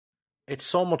it's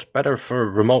so much better for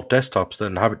remote desktops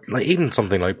than like even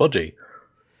something like Budgie.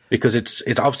 Because it's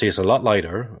obviously it's a lot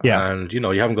lighter, and you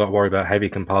haven't got to worry about heavy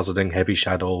compositing, heavy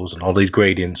shadows, and all these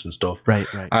gradients and stuff. Right.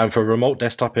 And for remote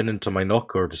desktop into my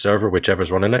NUC or the server,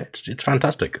 whichever's running it, it's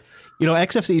fantastic.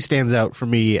 XFCE stands out for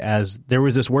me as there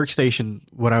was this workstation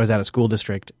when I was at a school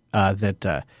district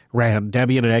that ran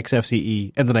Debian and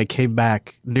XFCE, and then I came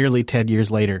back nearly 10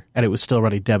 years later, and it was still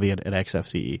running Debian and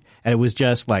XFCE, and it was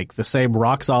just like the same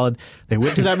rock solid. They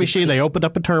went to that machine, they opened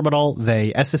up a terminal,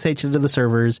 they SSH into the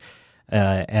servers.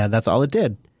 And that's all it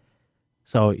did.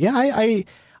 So, yeah, I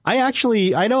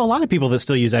know a lot of people that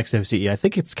still use XFCE. I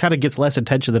think it's kind of gets less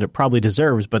attention than it probably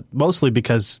deserves, but mostly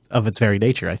because of its very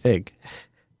nature, I think.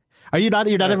 You're not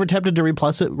ever tempted to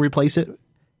replace it?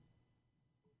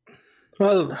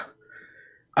 Well,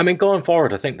 I mean, going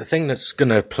forward, I think the thing that's going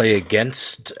to play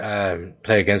against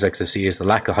XFCE is the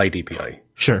lack of high DPI.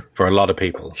 Sure. For a lot of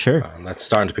people. Sure. That's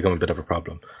starting to become a bit of a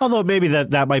problem. Although maybe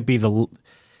that might be the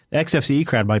XFCE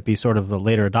crowd might be sort of the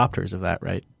later adopters of that,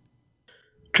 right?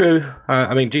 True.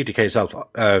 I mean, GTK itself,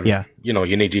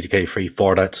 you need GTK free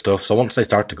for that stuff. So once they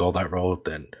start to go that road,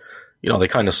 then, they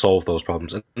kind of solve those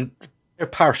problems. And they're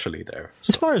partially there.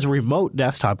 So. As far as remote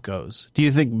desktop goes, do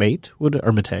you think Mate would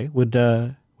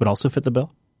also fit the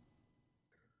bill?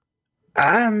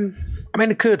 I mean,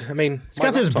 it could. I mean, it's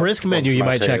got this brisk menu you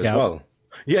might check out. Well.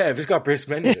 Yeah, if it's got brisk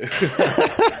menu.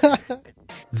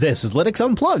 This is Linux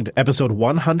Unplugged, episode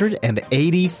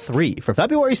 183 for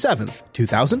February 7th,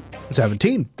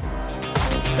 2017.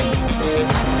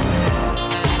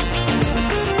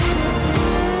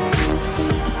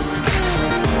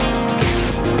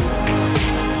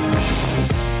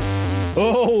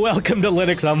 Oh, welcome to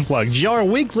Linux Unplugged, your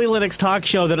weekly Linux talk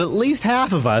show that at least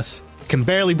half of us can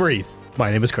barely breathe.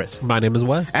 My name is Chris. My name is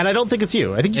Wes. And I don't think it's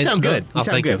you. I think you sound good. You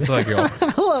sound good. Thank you.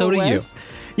 Hello, so do Wes.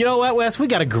 You know what, Wes? We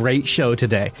got a great show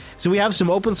today. So we have some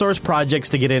open source projects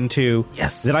to get into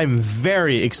that I'm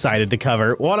very excited to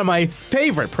cover. One of my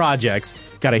favorite projects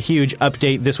got a huge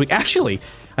update this week. Actually,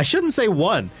 I shouldn't say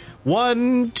one.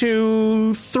 1,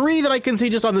 2, 3 that I can see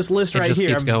just on this list right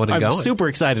here. I'm super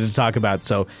excited to talk about.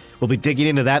 So we'll be digging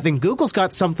into that. Then Google's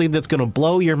got something that's going to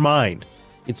blow your mind.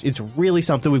 It's really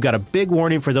something. We've got a big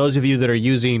warning for those of you that are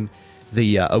using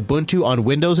the Ubuntu on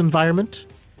Windows environment.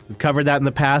 We've covered that in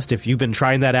the past. If you've been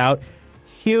trying that out,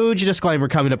 huge disclaimer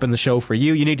coming up in the show for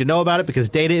you. You need to know about it because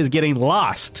data is getting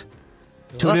lost.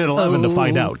 Tune in at 11 to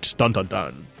find out. Dun, dun,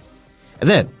 dun. And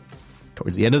then,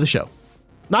 towards the end of the show,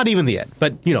 not even the end,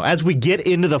 but, as we get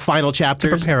into the final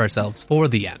chapters. To prepare ourselves for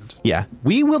the end. Yeah.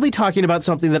 We will be talking about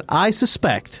something that I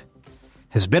suspect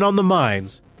has been on the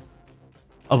minds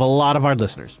of a lot of our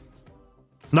listeners.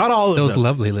 Not all of them. Those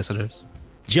lovely listeners.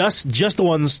 Just the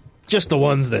ones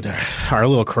that are a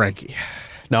little cranky.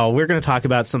 No, we're going to talk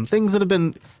about some things that have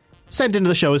been sent into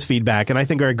the show as feedback, and I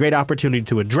think are a great opportunity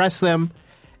to address them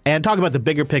and talk about the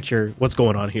bigger picture, what's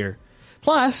going on here.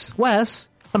 Plus, Wes,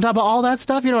 on top of all that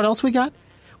stuff, you know what else we got?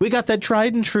 We got that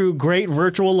tried and true great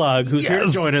virtual lug who's here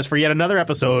to join us for yet another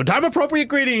episode. Time-appropriate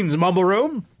greetings, Mumble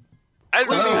Room.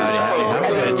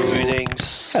 Greetings.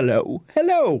 Hello.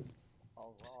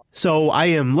 So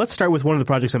let's start with one of the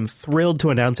projects I'm thrilled to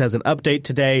announce as an update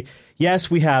today.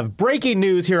 Yes, we have breaking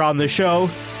news here on the show.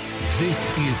 This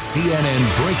is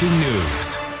CNN Breaking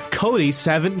News. Kodi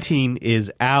 17 is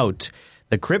out.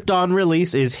 The Krypton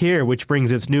release is here, which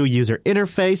brings its new user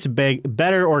interface,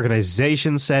 better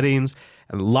organization settings,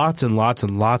 and lots and lots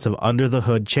and lots of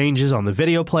under-the-hood changes on the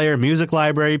video player, music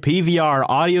library, PVR,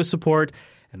 audio support,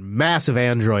 and massive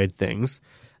Android things.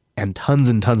 And tons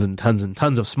and tons and tons and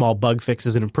tons of small bug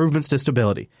fixes and improvements to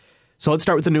stability. So let's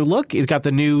start with the new look. It's got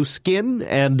the new skin,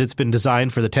 and it's been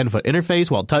designed for the 10-foot interface,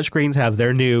 while touchscreens have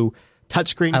their new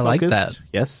touchscreen focus. I like that.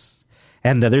 Yes.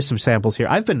 And there's some samples here.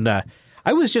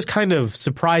 I was just kind of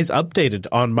surprise updated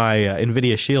on my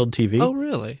NVIDIA Shield TV. Oh,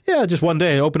 really? Yeah, just one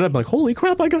day I opened up, like, holy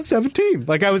crap, I got 17.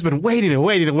 Like, I was been waiting and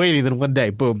waiting and waiting, then one day,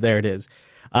 boom, there it is.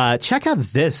 Check out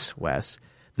this, Wes.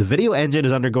 The video engine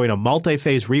is undergoing a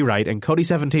multi-phase rewrite, and Kodi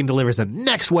 17 delivers the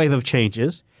next wave of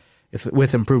changes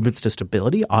with improvements to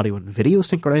stability, audio and video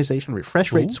synchronization,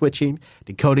 refresh rate switching,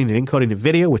 decoding and encoding the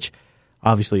video, which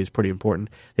obviously is pretty important.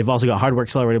 They've also got hardware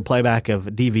accelerated playback of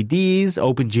DVDs,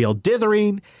 OpenGL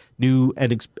dithering, new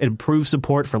and improved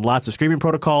support for lots of streaming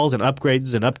protocols, and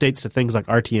upgrades and updates to things like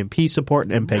RTMP support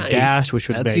and MPEG-Dash, which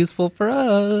would That's useful for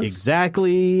us.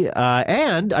 Exactly.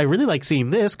 And I really like seeing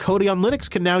this. Kodi on Linux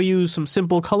can now use some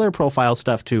simple color profile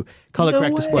stuff to color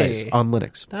correct displays on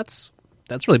Linux. That's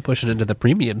really pushing into the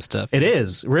premium stuff. It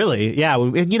is, really. Yeah.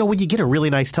 And, when you get a really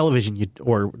nice television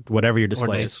or whatever your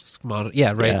display is.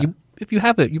 Yeah, right. Yeah. if you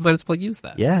have it, you might as well use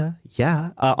that.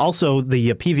 Yeah. Also,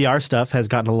 the PVR stuff has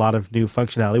gotten a lot of new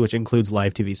functionality, which includes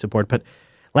live TV support. But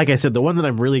like I said, the one that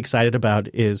I'm really excited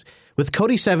about is with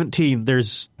Kodi 17,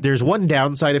 there's one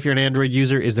downside if you're an Android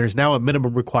user is there's now a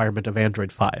minimum requirement of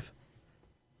Android 5.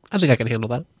 I think I can handle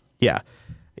that. Yeah.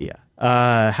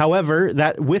 However,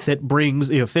 that with it brings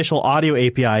the official audio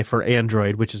API for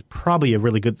Android, which is probably a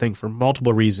really good thing for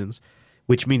multiple reasons,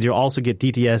 which means you'll also get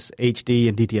DTS HD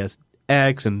and DTS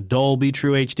X and Dolby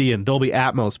True HD and Dolby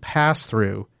Atmos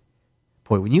pass-through.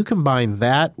 Boy, when you combine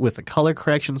that with the color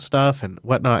correction stuff and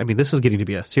whatnot, I mean, this is getting to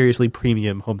be a seriously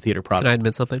premium home theater product. Can I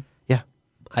admit something? Yeah.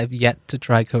 I've yet to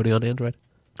try Kodi on Android.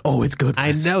 Oh, it's good.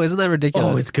 I know, isn't that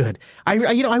ridiculous? Oh, it's good. I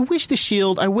wish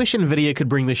NVIDIA could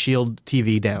bring the Shield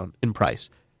TV down in price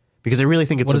because I really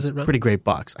think it's a pretty great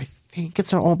box. I think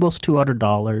it's almost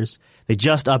 $200. They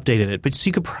just updated it, but so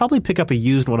you could probably pick up a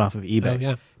used one off of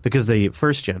eBay because the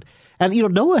first gen. And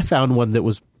Noah found one that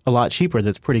was a lot cheaper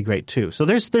that's pretty great too. So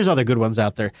there's other good ones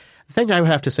out there. The thing I would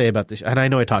have to say about this, and I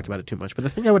know I talked about it too much, but the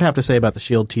thing I would have to say about the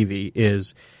Shield TV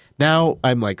is now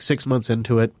I'm like 6 months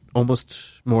into it,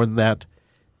 almost more than that.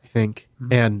 Think,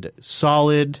 and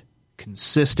solid,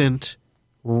 consistent,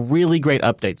 really great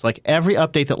updates. Like every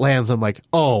update that lands, I'm like,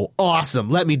 oh, awesome,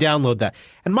 let me download that.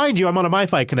 And mind you, I'm on a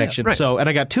MiFi connection, and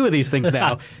I got 2 of these things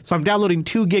now, so I'm downloading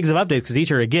 2 gigs of updates because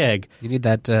each are a gig. You need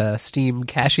that Steam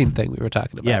caching thing we were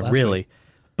talking about. Yeah, last really. week.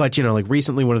 But like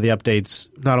recently, one of the updates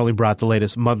not only brought the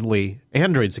latest monthly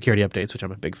Android security updates, which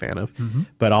I'm a big fan of,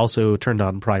 but also turned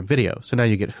on Prime Video. So now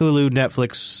you get Hulu,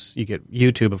 Netflix, you get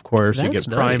YouTube, of course, you get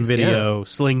Prime Video,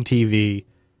 Sling TV.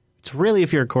 It's really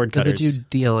if you're a cord cutter. Does it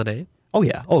do DLNA? Oh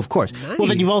yeah, of course. Nice. Well,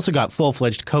 then you've also got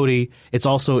full-fledged Kodi. It's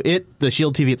also the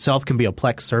Shield TV itself can be a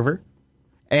Plex server,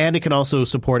 and it can also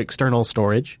support external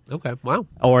storage. Okay, wow.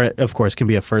 Or of course, can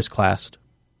be a first-class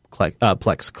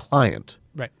Plex client.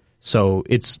 Right. So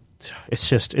it's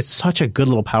such a good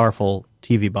little powerful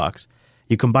TV box.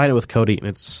 You combine it with Kodi, and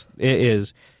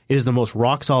it is the most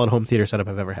rock solid home theater setup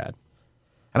I've ever had.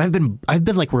 And I've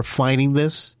been like refining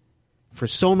this for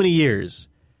so many years.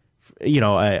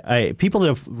 People that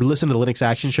have listened to Linux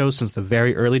Action Shows since the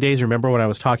very early days remember when I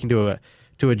was talking to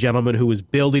a gentleman who was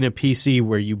building a PC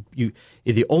where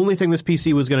the only thing this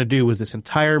PC was going to do was this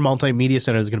entire multimedia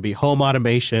center is going to be home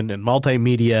automation and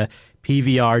multimedia,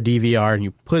 PVR, DVR, and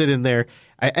you put it in there.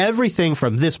 Everything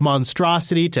from this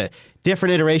monstrosity to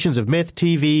different iterations of Myth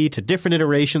TV to different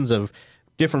iterations of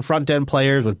different front-end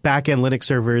players with back-end Linux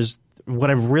servers.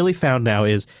 What I've really found now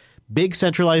is big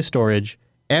centralized storage,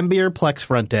 Embier Plex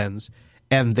front ends,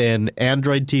 and then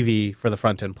Android TV for the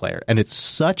front-end player. And it's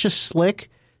such a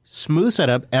slick, smooth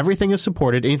setup. Everything is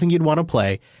supported, anything you'd want to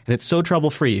play, and it's so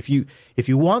trouble-free. If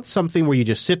you want something where you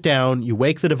just sit down, you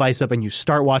wake the device up, and you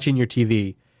start watching your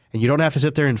TV, and you don't have to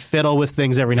sit there and fiddle with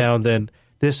things every now and then,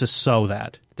 this is so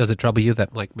that. Does it trouble you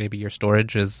that like maybe your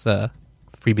storage is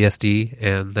FreeBSD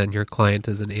and then your client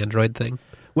is an Android thing?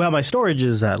 Well, my storage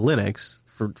is Linux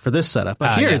for this setup.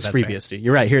 But here it's FreeBSD. Right.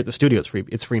 You're right. Here at the studio it's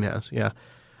FreeNAS. Yeah.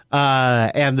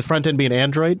 And the front end being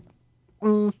Android.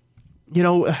 The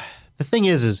thing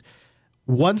is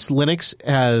once Linux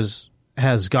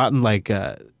has gotten like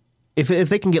if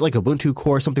they can get like Ubuntu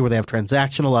Core, something where they have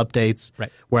transactional updates, right,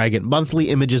 where I get monthly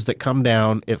images that come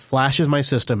down, it flashes my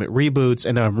system, it reboots,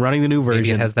 and I'm running the new version.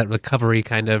 Maybe it has that recovery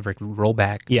kind of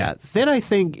rollback. Yeah. Then I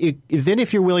think then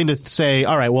if you're willing to say,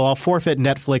 all right, well, I'll forfeit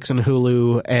Netflix and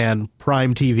Hulu and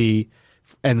Prime TV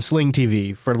and Sling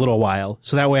TV for a little while,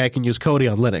 so that way I can use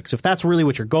Kodi on Linux. If that's really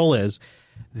what your goal is,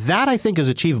 that I think is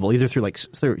achievable either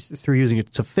through using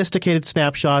sophisticated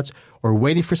snapshots or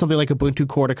waiting for something like Ubuntu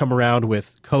Core to come around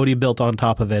with Kodi built on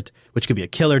top of it, which could be a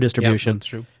killer distribution. Yeah, that's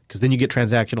true. Because then you get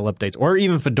transactional updates, or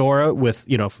even Fedora with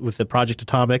the Project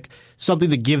Atomic, something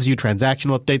that gives you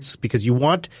transactional updates because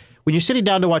when you're sitting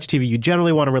down to watch TV, you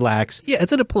generally want to relax. Yeah,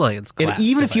 it's an appliance class and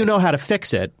even device. if you know how to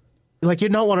fix it. Like, you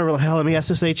don't want to let me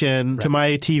SSH in to my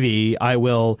TV. I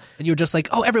will. And you're just like,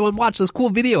 oh, everyone watch this cool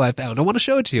video I found. I want to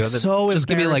show it to you. And then so just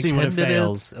give me like 10 minutes.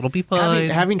 Fails. It'll be fine.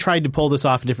 Having tried to pull this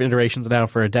off in different iterations now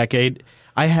for a decade,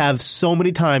 I have so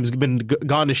many times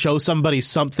gone to show somebody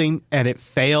something and it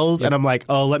fails. Yep. And I'm like,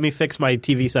 oh, let me fix my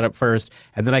TV setup first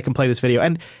and then I can play this video.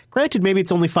 And granted, maybe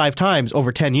it's only 5 times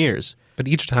over 10 years. But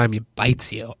each time it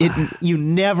bites you. You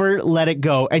never let it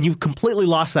go, and you've completely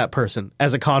lost that person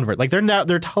as a convert. Like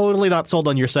they're totally not sold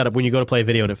on your setup when you go to play a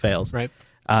video and it fails. Right.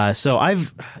 So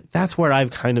that's where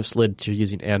I've kind of slid to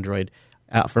using Android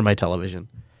for my television.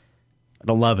 I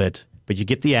don't love it, but you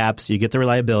get the apps, you get the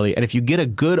reliability, and if you get a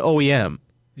good OEM,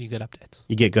 you get updates.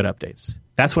 You get good updates.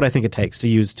 That's what I think it takes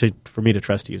for me to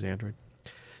trust to use Android.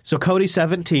 So Kodi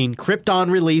 17 Krypton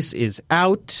release is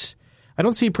out. I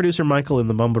don't see producer Michael in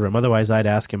the mumble room. Otherwise, I'd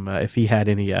ask him if he had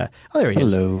any. Oh, there he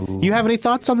is. Hello. Do you have any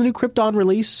thoughts on the new Krypton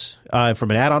release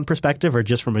from an add-on perspective or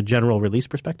just from a general release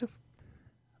perspective?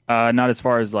 Not as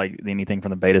far as like anything from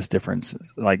the beta's difference.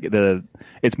 Like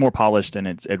it's more polished and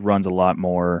it runs a lot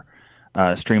more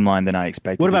streamlined than I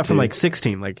expected. What about from like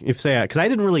 16? Like if say because I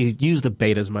didn't really use the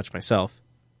beta as much myself.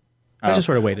 I just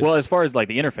sort of waited. Well, as far as like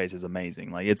the interface is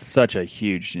amazing. Like it's such a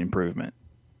huge improvement.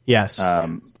 Yes.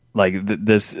 Like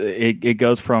it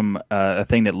goes from a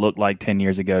thing that looked like 10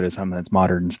 years ago to something that's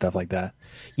modern and stuff like that.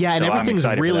 Yeah, and so everything's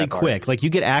really quick. Like you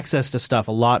get access to stuff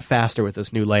a lot faster with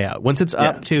this new layout. Once it's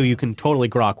up to, you can totally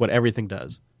grok what everything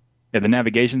does. Yeah, the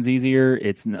navigation's easier.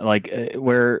 It's like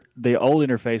where the old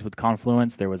interface with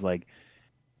Confluence, there was like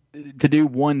to do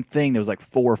one thing, there was like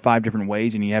 4 or 5 different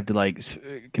ways, and you have to like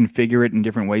configure it in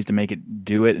different ways to make it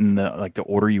do it in the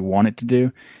order you want it to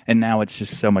do. And now it's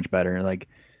just so much better. Like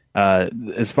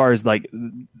as far as like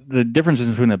the differences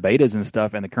between the betas and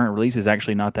stuff and the current release is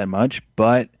actually not that much,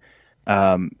 but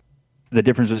the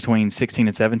difference between 16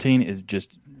 and 17 is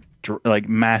just like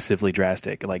massively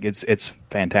drastic. Like it's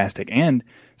fantastic, and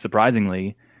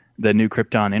surprisingly, the new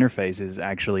Krypton interface is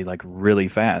actually like really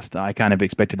fast. I kind of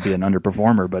expected to be an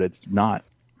underperformer, but it's not.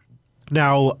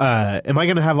 Now, am I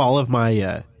going to have all of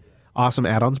my awesome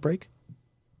add-ons break?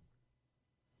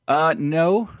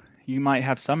 No. You might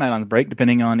have some add-ons break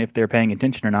depending on if they're paying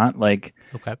attention or not. Like,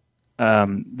 okay,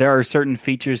 there are certain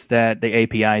features that the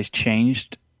APIs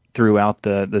changed throughout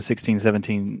the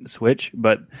 16-17 switch,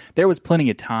 but there was plenty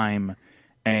of time,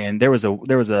 and there was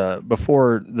a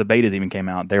before the betas even came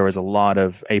out, there was a lot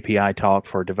of API talk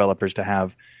for developers to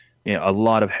have, you know, a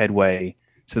lot of headway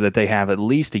so that they have at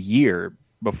least a year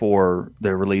before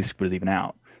the release was even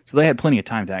out. So they had plenty of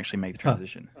time to actually make the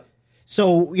transition.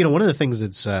 So, you know, one of the things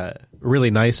that's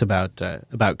really nice about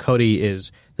Kodi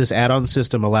is this add-on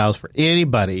system allows for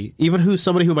anybody, even who's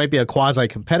somebody who might be a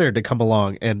quasi-competitor, to come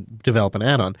along and develop an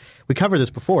add-on. We covered this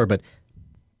before, but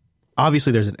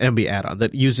obviously there's an Emby add-on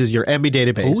that uses your Emby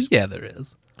database. Oh, yeah, there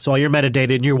is. So all your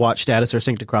metadata and your watch status are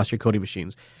synced across your Kodi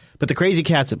machines. But the crazy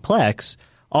cats at Plex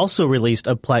also released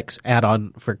a Plex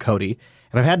add-on for Kodi.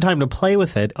 And I've had time to play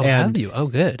with it. Oh, and have you? Oh,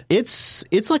 good. It's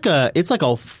like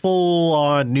a full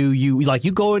on new UI. Like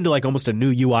you go into like almost a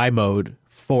new UI mode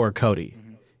for Kodi.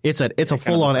 Mm-hmm. It's a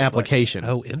full on application.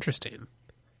 Oh, interesting.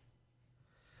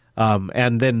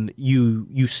 And then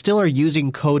you still are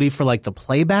using Kodi for like the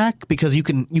playback because you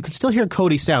can still hear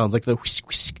Kodi sounds like the whisk,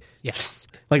 whisk, yes.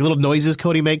 Like little noises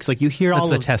Kodi makes. Like you hear That's all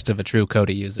the test of a true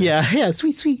Kodi user. Yeah,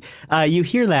 sweet. You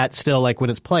hear that still like when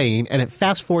it's playing, and it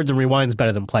fast forwards and rewinds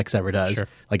better than Plex ever does. Sure.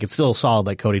 Like it's still solid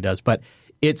like Kodi does, but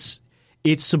it's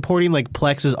supporting like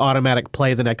Plex's automatic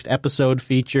play the next episode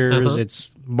features. Uh-huh. It's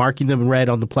marking them red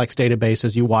on the Plex database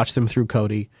as you watch them through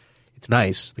Kodi. It's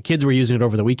nice. The kids were using it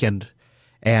over the weekend,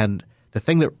 and the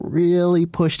thing that really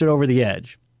pushed it over the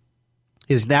edge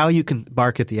is now you can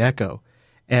bark at the Echo.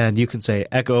 And you can say,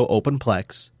 Echo, open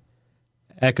Plex.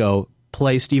 Echo,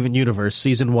 play Steven Universe,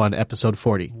 Season 1, Episode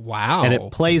 40. Wow. And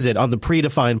it plays it on the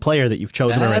predefined player that you've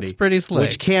chosen already. That's pretty slick.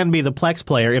 Which can be the Plex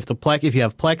player. If you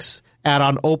have Plex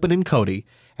add-on open in Kodi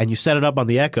and you set it up on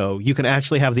the Echo, you can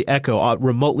actually have the Echo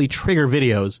remotely trigger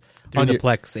videos through the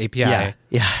Plex API.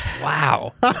 Yeah.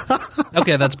 Wow.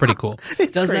 Okay, that's pretty cool.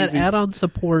 Does crazy. that add-on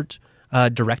support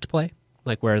direct play?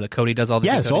 Like where the Kodi does all the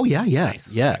Yes. decoding? Oh, yeah.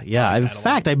 Nice. Yeah. In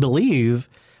fact, I believe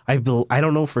I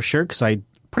don't know for sure because I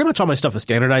pretty much all my stuff is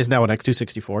standardized now on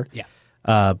X264. Yeah.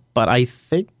 But I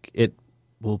think it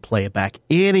will play it back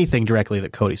anything directly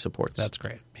that Kodi supports. That's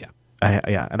great. Yeah.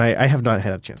 And I have not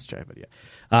had a chance to try it yet.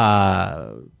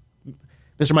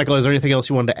 Mr. Michael, is there anything else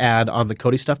you wanted to add on the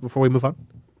Kodi stuff before we move on?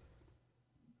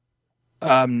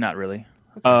 Not really.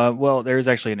 Well, there's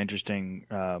actually an interesting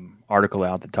article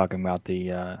out that talking about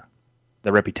the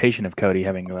reputation of Kodi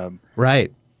having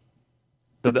right.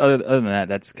 So other than that,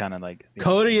 that's kind of like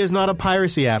Kodi is not a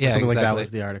piracy app. Yeah, or something exactly. like that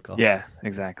was the article. Yeah,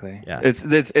 exactly. Yeah.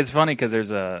 It's funny because there's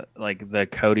the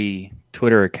Kodi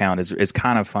Twitter account is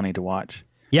kind of funny to watch.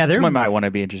 Yeah, someone might want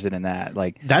to be interested in that.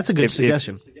 Like that's a good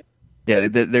suggestion.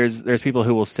 There's people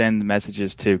who will send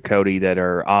messages to Kodi that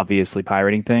are obviously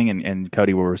pirating thing, and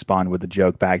Kodi will respond with a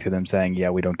joke back to them saying,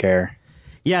 "Yeah, we don't care."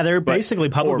 Yeah, they're basically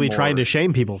publicly trying to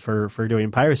shame people for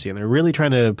doing piracy, and they're really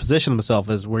trying to position themselves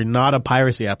as we're not a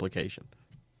piracy application.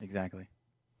 Exactly.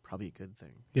 Probably a good thing.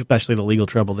 Especially the legal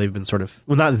trouble they've been sort of,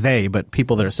 well, not they, but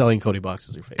people that are selling Kodi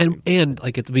boxes are facing. And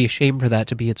like it'd be a shame for that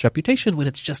to be its reputation when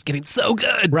it's just getting so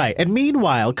good. Right. And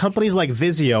meanwhile, companies like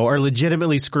Vizio are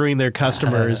legitimately screwing their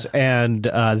customers, and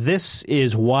this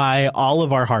is why all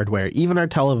of our hardware, even our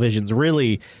televisions,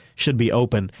 really should be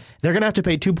open. They're going to have to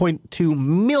pay $2.2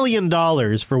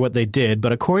 million for what they did,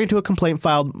 but according to a complaint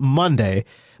filed Monday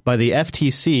by the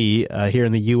FTC here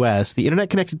in the U.S., the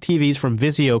internet-connected TVs from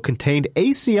Vizio contained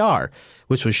ACR,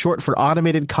 which was short for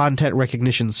Automated Content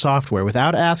Recognition Software.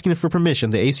 Without asking for permission,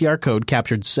 the ACR code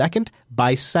captured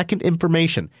second-by-second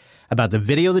information about the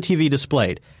video the TV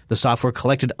displayed. The software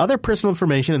collected other personal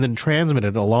information and then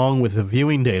transmitted it along with the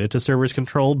viewing data to servers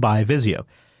controlled by Vizio.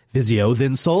 Vizio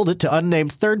then sold it to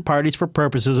unnamed third parties for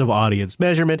purposes of audience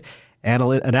measurement,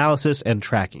 analysis, and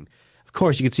tracking. Of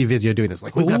course, you can see Vizio doing this.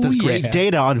 Like, we've got this great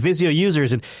data on Vizio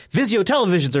users, and Vizio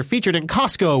televisions are featured in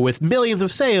Costco with millions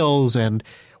of sales, and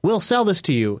we'll sell this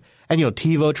to you. And,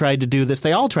 TiVo tried to do this.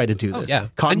 They all tried to do this. Yeah.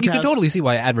 Comcast, and you can totally see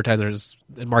why advertisers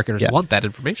and marketers want that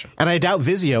information. And I doubt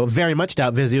Vizio, very much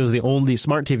doubt Vizio is the only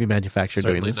smart TV manufacturer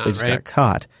doing this. They just got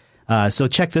caught. So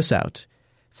check this out.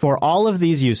 For all of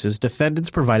these uses, defendants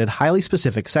provided highly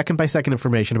specific second-by-second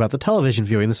information about the television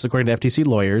viewing. This is according to FTC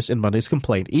lawyers in Monday's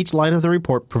complaint. Each line of the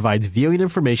report provides viewing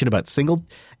information about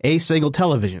a single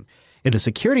television. In a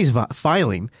securities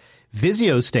filing,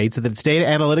 Vizio states that its data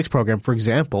analytics program, for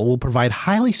example, will provide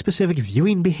highly specific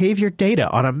viewing behavior data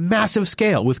on a massive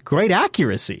scale with great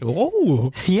accuracy.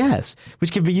 Oh. Yes,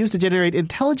 which can be used to generate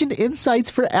intelligent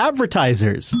insights for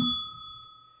advertisers.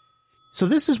 So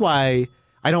this is why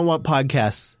I don't want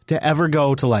podcasts to ever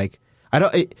go to I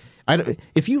don't.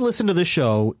 If you listen to the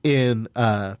show in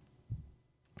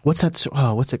what's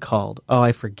it called? Oh,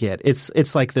 I forget.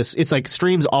 It's like this. It's like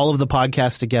streams all of the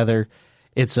podcasts together.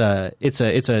 It's a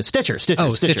Stitcher. Oh,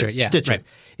 Stitcher. Yeah, Stitcher. Right.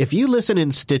 If you listen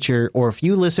in Stitcher, or if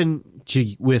you listen to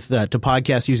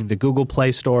podcasts using the Google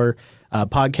Play Store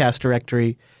podcast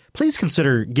directory, please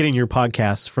consider getting your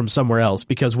podcasts from somewhere else,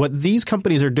 because what these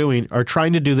companies are doing are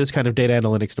trying to do this kind of data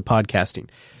analytics to podcasting.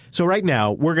 So right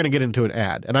now, we're going to get into an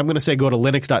ad, and I'm going to say go to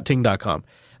linux.ting.com.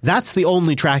 That's the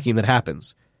only tracking that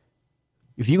happens.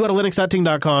 If you go to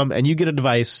linux.ting.com and you get a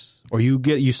device, or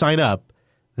you sign up,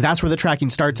 that's where the tracking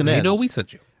starts and ends. They know we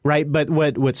sent you. Right, but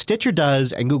what Stitcher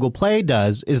does and Google Play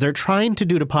does is they're trying to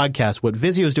do to podcasts what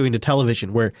Vizio is doing to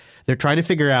television, where they're trying to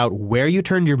figure out where you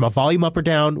turn your volume up or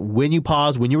down, when you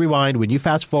pause, when you rewind, when you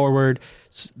fast forward.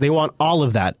 They want all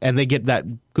of that, and they get that.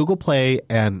 Google Play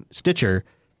and Stitcher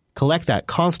collect that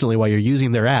constantly while you're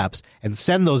using their apps and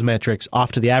send those metrics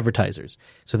off to the advertisers.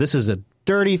 So this is a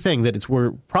dirty thing that it's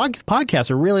where podcasts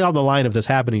are really on the line of this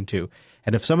happening to.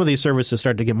 And if some of these services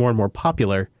start to get more and more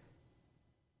popular,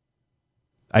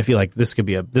 I feel like this could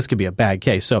be a bad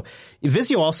case. So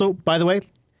Vizio also, by the way,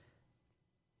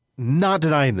 not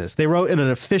denying this. They wrote in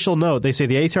an official note, they say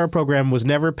the ACR program was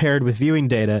never paired with viewing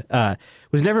data,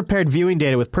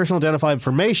 with personal identifiable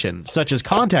information, such as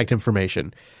contact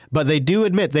information. But they do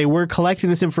admit they were collecting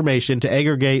this information to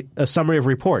aggregate a summary of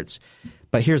reports.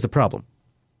 But here's the problem.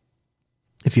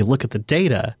 If you look at the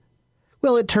data,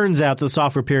 well, it turns out the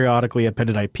software periodically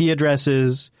appended IP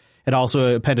addresses. It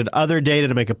also appended other data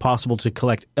to make it possible to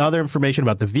collect other information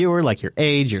about the viewer, like your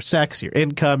age, your sex, your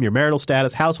income, your marital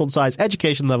status, household size,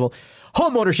 education level,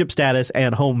 home ownership status,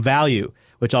 and home value,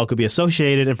 which all could be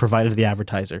associated and provided to the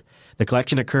advertiser. The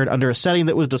collection occurred under a setting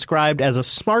that was described as a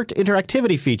smart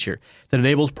interactivity feature that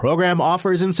enables program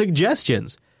offers and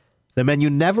suggestions. The menu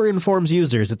never informs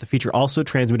users that the feature also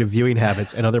transmitted viewing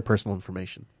habits and other personal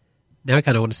information. Now I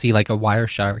kind of want to see like a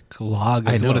Wireshark log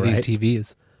as one of these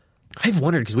TVs. I've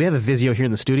wondered, because we have a Vizio here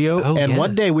in the studio,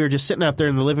 one day we were just sitting out there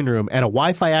in the living room, and a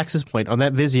Wi-Fi access point on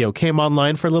that Vizio came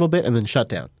online for a little bit and then shut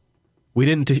down. We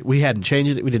hadn't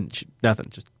changed it. Nothing.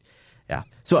 Just yeah.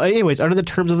 So, anyways, under the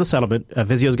terms of the settlement,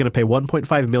 Vizio is going to pay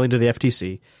 $1.5 million to the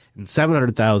FTC and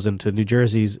 $700,000 to New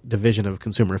Jersey's Division of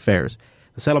Consumer Affairs.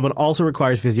 The settlement also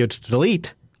requires Vizio to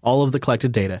delete all of the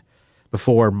collected data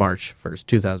before March 1st,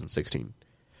 2016.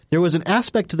 There was an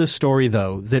aspect to this story,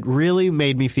 though, that really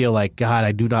made me feel like, God,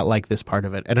 I do not like this part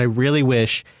of it. And I really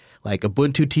wish, like,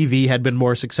 Ubuntu TV had been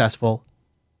more successful.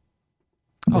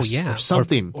 Or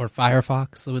something. Or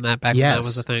Firefox, when that when that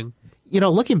was a thing.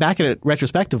 Looking back at it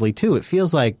retrospectively, too, it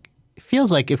feels like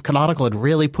if Canonical had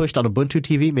really pushed on Ubuntu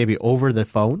TV, maybe over the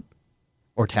phone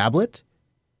or tablet.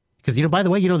 Because, by the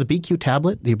way, the BQ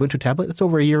tablet, the Ubuntu tablet, it's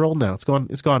over a year old now. It's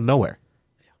gone nowhere.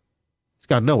 It's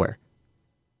gone nowhere.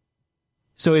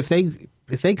 So if they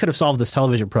could have solved this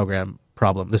television program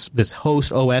problem, this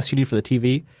host OS you need for the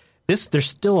TV, there's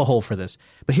still a hole for this.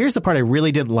 But here's the part I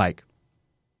really didn't like.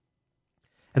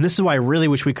 And this is why I really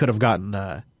wish we could have gotten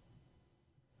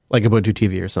like Ubuntu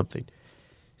TV or something.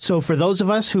 So for those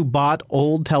of us who bought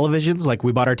old televisions, like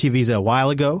we bought our TVs a while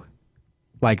ago,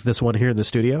 like this one here in the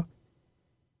studio,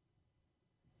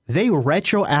 they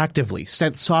retroactively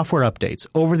sent software updates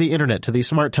over the internet to these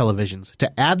smart televisions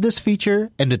to add this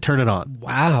feature and to turn it on.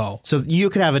 Wow. So you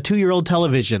could have a 2-year-old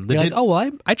television that You're like,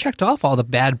 well, I checked off all the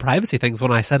bad privacy things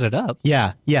when I set it up.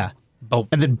 Yeah. Boom.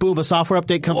 And then boom, a software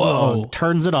update comes along,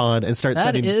 turns it on, and starts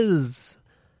That sending. is.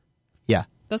 Yeah.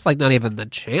 That's like not even the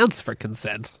chance for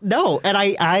consent. No, and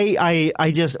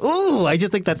I just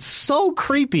think that's so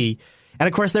creepy. And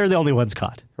of course, they're the only ones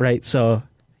caught, right? So,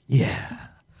 yeah.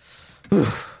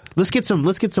 Let's get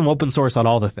some open source on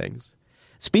all the things.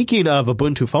 Speaking of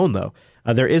Ubuntu Phone, though,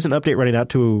 there is an update running out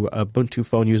to Ubuntu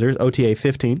Phone users, OTA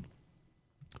 15,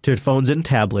 to phones and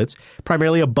tablets,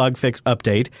 primarily a bug fix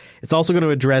update. It's also going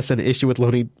to address an issue with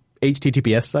loading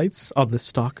HTTPS sites on the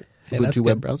stock Ubuntu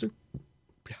web browser.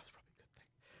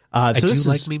 I do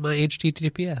like me my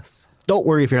HTTPS. Don't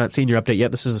worry if you're not seeing your update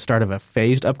yet. This is the start of a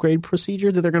phased upgrade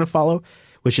procedure that they're going to follow,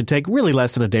 which should take really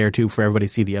less than a day or two for everybody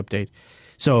to see the update.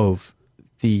 So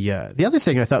the other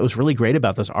thing I thought was really great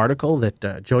about this article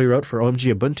that Joey wrote for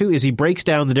OMG Ubuntu is he breaks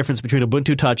down the difference between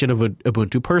Ubuntu Touch and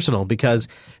Ubuntu Personal, because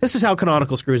this is how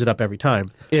Canonical screws it up every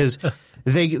time. Is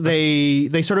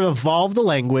they sort of evolve the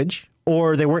language,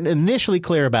 or they weren't initially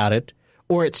clear about it,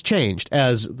 or it's changed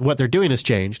as what they're doing has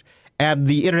changed, and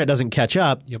the internet doesn't catch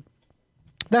up. Yep.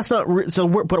 That's not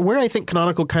but where I think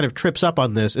Canonical kind of trips up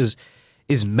on this is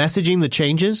messaging the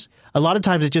changes. A lot of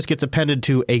times it just gets appended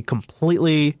to a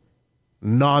completely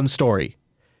non-story.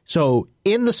 So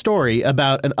in the story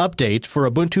about an update for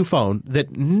Ubuntu Phone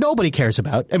that nobody cares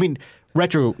about, I mean,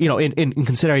 in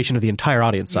consideration of the entire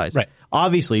audience size. Right.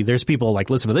 Obviously, there's people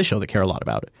like listen to this show that care a lot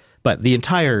about it. But the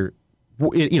entire,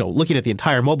 looking at the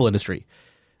entire mobile industry,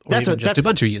 That's just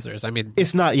Ubuntu users. I mean,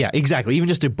 it's not. Yeah, exactly. Even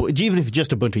if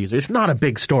just Ubuntu users, it's not a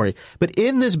big story. But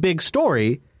in this big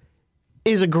story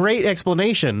is a great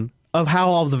explanation of how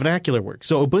all the vernacular works.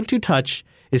 So Ubuntu Touch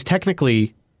is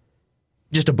technically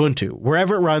just Ubuntu.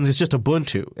 Wherever it runs, it's just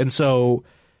Ubuntu. And so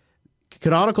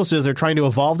Canonical says they're trying to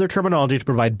evolve their terminology to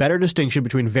provide better distinction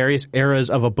between various eras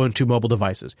of Ubuntu mobile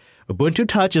devices. Ubuntu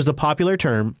Touch is the popular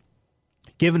term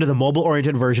given to the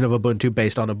mobile-oriented version of Ubuntu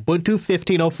based on Ubuntu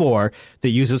 15.04 that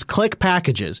uses click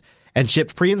packages and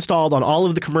shipped pre-installed on all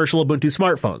of the commercial Ubuntu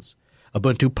smartphones.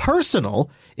 Ubuntu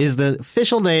Personal is the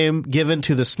official name given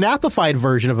to the Snapified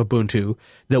version of Ubuntu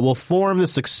that will form the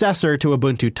successor to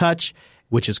Ubuntu Touch,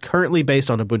 which is currently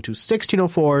based on Ubuntu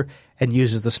 16.04 and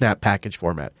uses the Snap package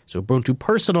format. So Ubuntu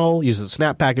Personal uses the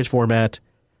Snap package format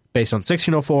based on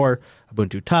 16.04.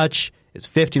 Ubuntu Touch is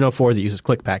 15.04 that uses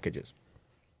click packages.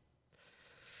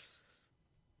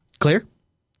 Clear?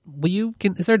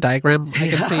 Is there a diagram I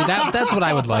can see? That's what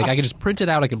I would like. I can just print it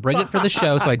out. I can bring it for the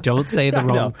show so I don't say the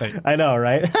wrong thing. I know,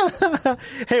 right?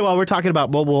 Hey, while we're talking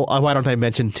about mobile, why don't I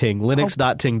mention Ting,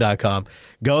 linux.ting.com.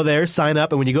 Go there, sign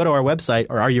up, and when you go to our website,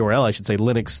 or our URL, I should say,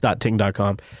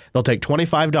 linux.ting.com, they'll take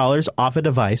 $25 off a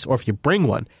device, or if you bring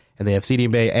one, and they have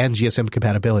CDMA and GSM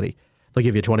compatibility, they'll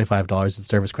give you $25 in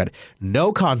service credit.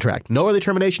 No contract, no early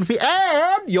termination fee,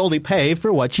 and you only pay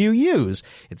for what you use.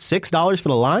 It's $6 for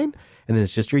the line, and then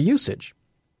it's just your usage.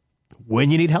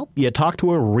 When you need help, you talk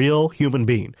to a real human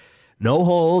being. No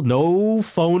hold, no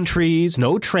phone trees,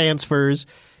 no transfers.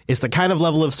 It's the kind of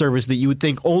level of service that you would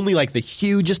think only like the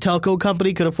hugest telco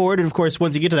company could afford. And of course,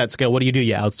 once you get to that scale, what do?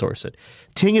 You outsource it.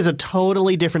 Ting is a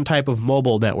totally different type of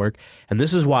mobile network, and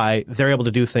this is why they're able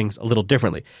to do things a little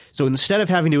differently. So instead of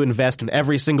having to invest in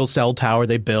every single cell tower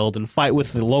they build and fight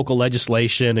with the local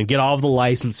legislation and get all of the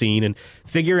licensing and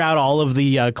figure out all of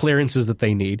the clearances that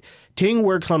they need, Ting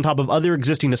works on top of other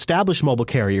existing established mobile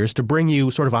carriers to bring you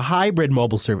sort of a hybrid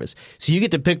mobile service. So you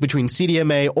get to pick between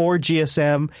CDMA or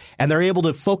GSM, and they're able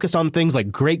to focus on things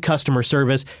like great customer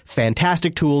service,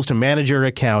 fantastic tools to manage your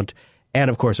account, and,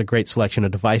 of course, a great selection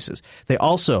of devices. They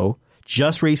also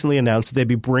just recently announced that they'd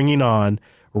be bringing on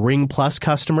Ring Plus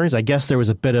customers. I guess there was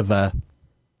a bit of a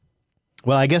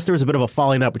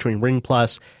falling out between Ring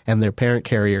Plus and their parent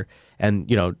carrier.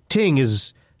 And, Ting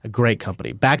is a great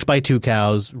company, backed by Two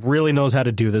Cows, really knows how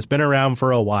to do this, been around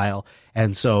for a while.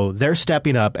 And so they're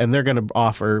stepping up, and they're going to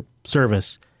offer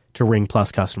service to Ring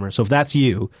Plus customers. So if that's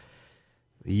you,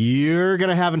 you're going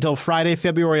to have until Friday,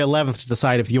 February 11th to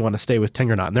decide if you want to stay with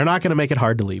Ting or not. And they're not going to make it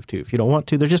hard to leave, too. If you don't want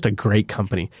to, they're just a great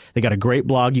company. They got a great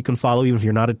blog you can follow even if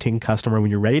you're not a Ting customer.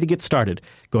 When you're ready to get started,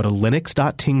 go to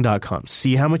linux.ting.com.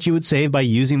 See how much you would save by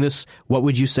using this What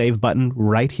Would You Save button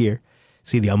right here.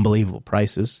 See the unbelievable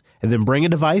prices, and then bring a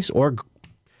device or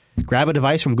grab a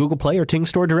device from Google Play or Ting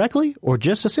Store directly, or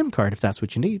just a SIM card if that's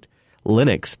what you need.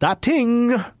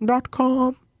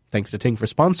 Linux.ting.com. Thanks to Ting for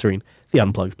sponsoring the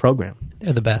Unplugged program.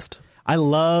 They're the best. I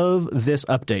love this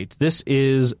update. This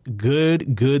is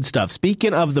good stuff.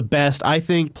 Speaking of the best, I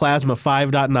think Plasma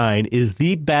 5.9 is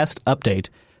the best update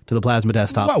to the Plasma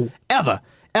Desktop ever.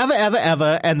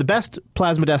 And the best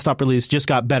Plasma Desktop release just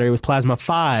got better with Plasma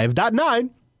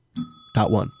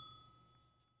 5.9.1.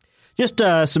 Just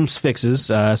some fixes,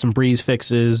 some Breeze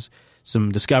fixes,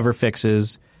 some Discover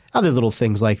fixes, other little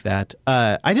things like that.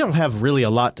 I don't have really a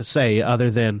lot to say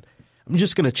other than I'm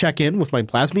just going to check in with my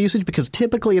Plasma usage because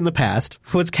typically in the past,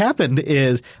 what's happened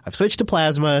is I've switched to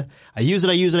Plasma. I use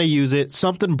it.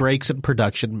 Something breaks in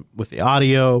production with the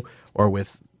audio or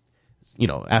with,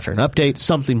 after an update,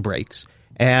 something breaks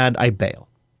and I bail.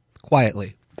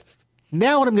 Quietly.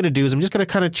 Now what I'm going to do is I'm just going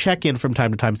to kind of check in from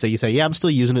time to time. You say, yeah, I'm still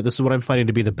using it. This is what I'm finding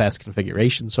to be the best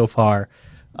configuration so far.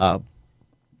 I've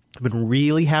been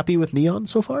really happy with Neon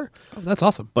so far. Oh, that's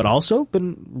awesome. But also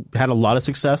had a lot of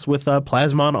success with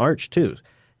Plasma on Arch too.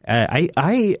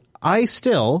 I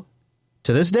still,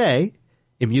 to this day,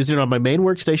 am using it on my main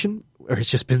workstation where it's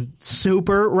just been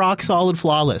super rock solid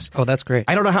flawless. Oh, that's great.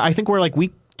 I don't know how. I think we're like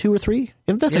week 2 or 3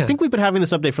 in this. Yeah. I think we've been having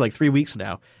this update for like 3 weeks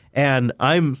now. And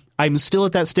I'm still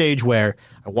at that stage where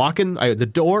I walk in, the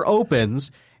door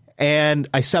opens, and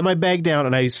I set my bag down,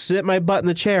 and I sit my butt in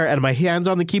the chair, and my hand's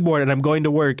on the keyboard, and I'm going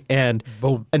to work, and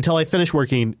boom, until I finish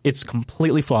working, it's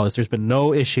completely flawless. There's been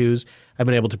no issues. I've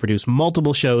been able to produce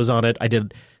multiple shows on it. I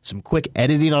did some quick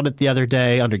editing on it the other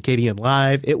day under KDN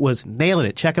Live. It was nailing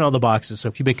it, checking all the boxes. So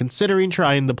if you've been considering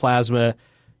trying the Plasma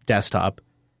Desktop,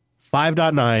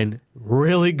 5.9,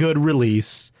 really good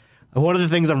release. One of the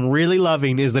things I'm really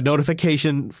loving is the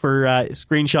notification for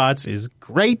screenshots is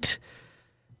great.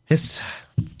 It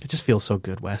just feels so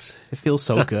good, Wes. It feels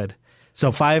so good.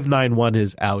 So 5.9.1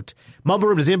 is out. Mumble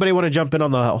Room, does anybody want to jump in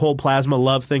on the whole Plasma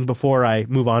love thing before I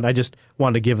move on? I just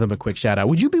wanted to give them a quick shout out.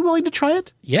 Would you be willing to try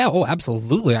it? Yeah,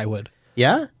 absolutely I would.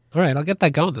 Yeah? All right, I'll get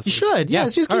that going this week. You should. Yeah,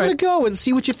 just give it a go and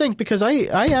see what you think because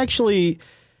I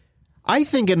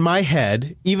think in my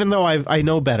head, even though I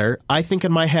know better, I think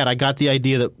in my head I got the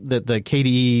idea that the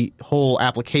KDE whole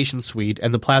application suite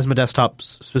and the Plasma Desktop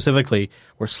specifically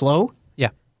were slow. Yeah.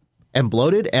 And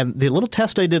bloated. And the little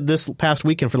test I did this past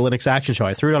weekend for the Linux Action Show,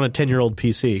 I threw it on a 10-year-old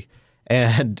PC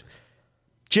and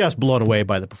just blown away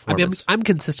by the performance. I'm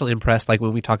consistently impressed. Like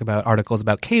when we talk about articles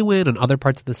about KWin and other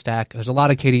parts of the stack, there's a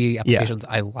lot of KDE applications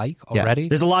I like already. Yeah.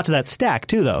 There's a lot to that stack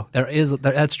too, though.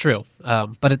 That's true.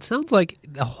 But it sounds like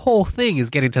the whole thing is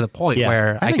getting to the point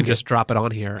where I can just drop it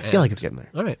on here. I feel like it's getting there.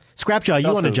 All right, Scrapjaw,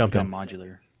 you want to jump in?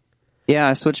 Modular. Yeah,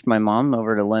 I switched my mom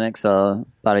over to Linux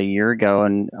about a year ago,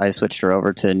 and I switched her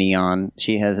over to Neon.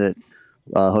 She has it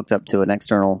hooked up to an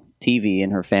external TV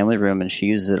in her family room, and she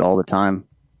uses it all the time.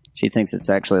 She thinks it's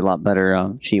actually a lot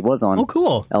better. She was on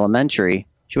elementary.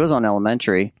 She was on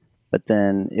elementary, but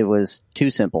then it was too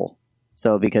simple.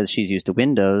 So because she's used to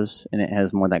Windows and it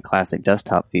has more of that classic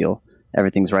desktop feel,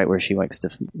 everything's right where she likes to,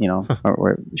 or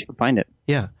where she can find it.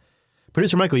 Yeah.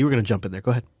 Producer Michael, you were going to jump in there. Go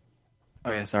ahead.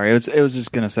 Oh yeah, sorry. It was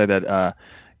just going to say that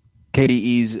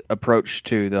KDE's approach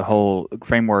to the whole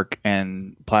framework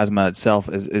and Plasma itself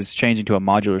is changing to a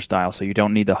modular style, so you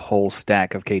don't need the whole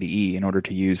stack of KDE in order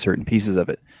to use certain pieces of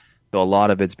it. So a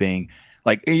lot of it's being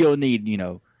like you'll need,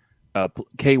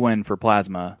 KWin for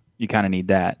Plasma. You kind of need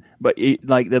that, but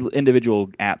like the individual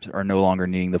apps are no longer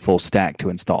needing the full stack to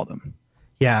install them.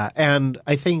 Yeah, and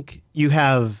I think you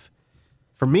have,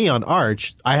 for me on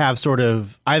Arch, I have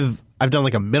I've done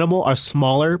like a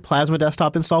smaller Plasma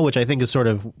Desktop install, which I think is sort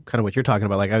of kind of what you're talking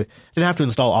about. Like I didn't have to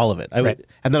install all of it.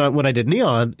 And then when I did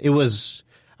Neon, I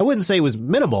wouldn't say it was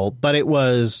minimal, but it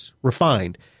was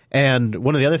refined. And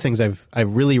one of the other things I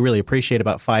really, really appreciate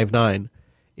about 5.9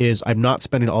 is I'm not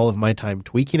spending all of my time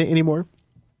tweaking it anymore.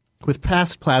 With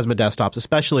past Plasma desktops,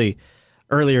 especially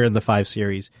earlier in the 5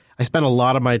 series, I spent a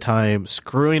lot of my time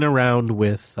screwing around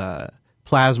with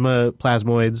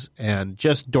plasmoids and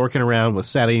just dorking around with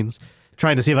settings,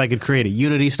 trying to see if I could create a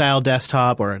Unity-style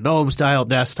desktop or a GNOME-style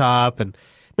desktop. And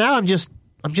now I'm just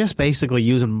basically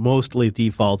using mostly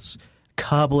defaults.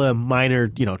 Couple of minor,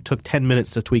 took 10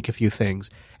 minutes to tweak a few things,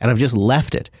 and I've just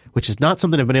left it, which is not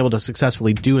something I've been able to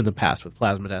successfully do in the past with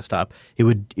Plasma Desktop. It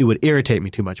would irritate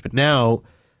me too much, but now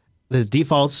the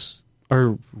defaults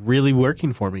are really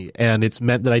working for me, and it's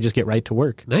meant that I just get right to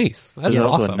work. Nice. That's awesome.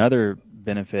 Also another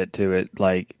benefit to it,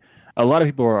 like a lot of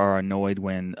people are annoyed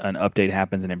when an update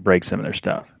happens and it breaks some of their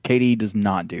stuff. KDE does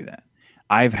not do that.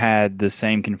 I've had the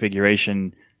same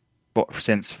configuration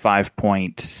since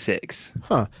 5.6.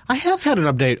 Huh. I have had an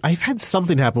update. I've had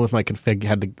something happen with my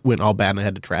config. Went all bad and I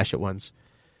had to trash it once.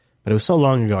 But it was so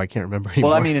long ago, I can't remember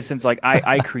anymore. Well, I mean, since like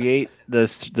I create the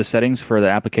settings for the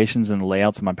applications and the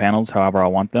layouts of my panels however I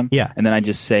want them. Yeah. And then I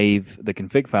just save the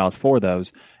config files for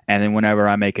those. And then whenever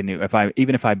I make a new,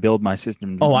 even if I build my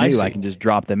system new, I can just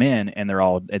drop them in, and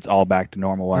it's all back to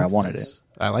normal where I wanted it.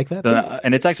 I like that.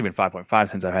 And it's actually been 5.5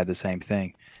 since I've had the same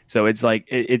thing. So it's like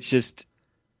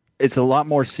it's a lot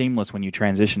more seamless when you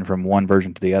transition from one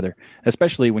version to the other,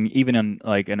 especially when even in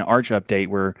like an Arch update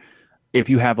where if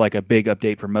you have like a big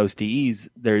update for most DEs,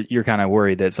 you're kind of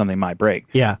worried that something might break.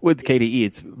 Yeah. With KDE,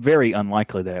 it's very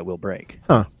unlikely that it will break.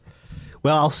 Huh.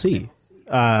 Well, I'll see.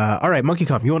 All right,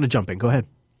 MonkeyComp, you want to jump in? Go ahead.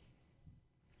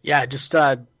 Yeah, just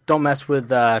don't mess with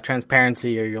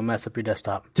transparency or you'll mess up your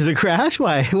desktop. Does it crash?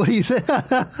 Why? What do you say?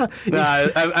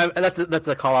 No, that's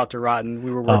a call out to Rotten.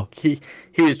 We were he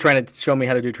was trying to show me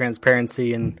how to do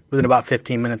transparency, and within about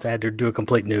 15 minutes, I had to do a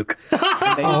complete nuke.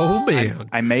 Oh man!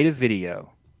 I made a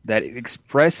video that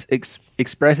expresses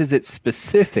it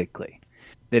specifically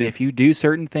that if you do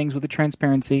certain things with the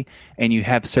transparency and you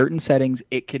have certain settings,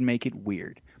 it can make it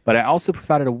weird. But I also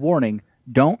provided a warning.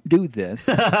 Don't do this.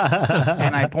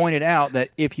 And I pointed out that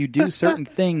if you do certain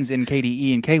things in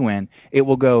KDE and KWin, it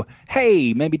will go,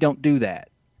 hey, maybe don't do that.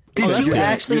 Did you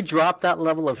actually drop that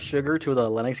level of sugar to the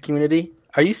Linux community?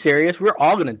 Are you serious? We're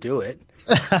all going to do it.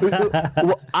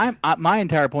 Well, my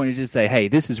entire point is just say, hey,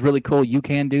 this is really cool. You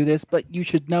can do this, but you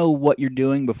should know what you're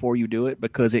doing before you do it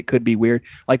because it could be weird.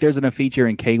 Like there's a feature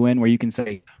in KWin where you can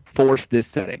say, force this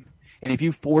setting. And if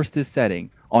you force this setting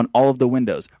on all of the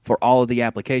windows for all of the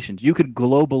applications, you could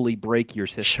globally break your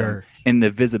system in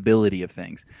the visibility of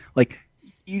things. Like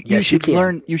you should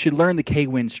learn the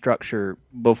KWin structure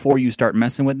before you start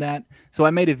messing with that. So I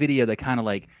made a video that kind of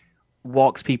like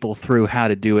walks people through how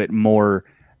to do it more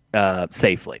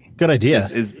safely. Good idea.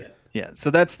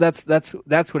 So that's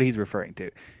what he's referring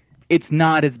to. It's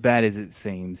not as bad as it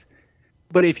seems.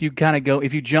 But if you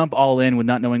jump all in with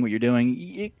not knowing what you're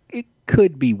doing, it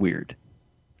could be weird.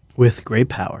 With great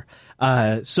power.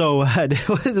 So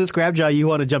what is this, Grabjaw? You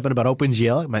want to jump in about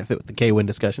OpenGL? It might fit with the KWin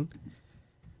discussion.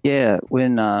 Yeah,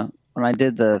 when I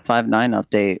did the 5.9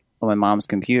 update on my mom's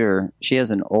computer, she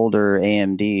has an older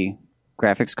AMD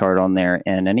graphics card on there,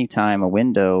 and anytime a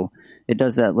window, it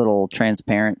does that little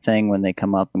transparent thing when they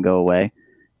come up and go away.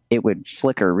 It would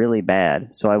flicker really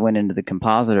bad. So I went into the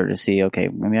compositor to see, okay,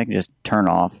 maybe I can just turn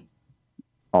off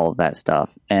all of that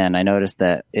stuff. And I noticed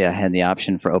that I had the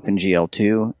option for OpenGL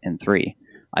 2 and 3.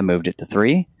 I moved it to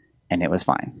 3, and it was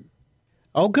fine.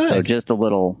 Oh, good. So just a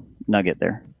little nugget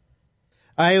there.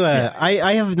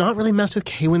 I have not really messed with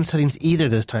KWin settings either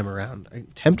this time around. I'm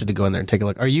tempted to go in there and take a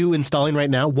look. Are you installing right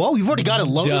now? Whoa, you've already got it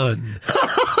loaded. Done.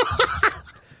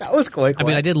 That was quick. I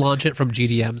mean, I did launch it from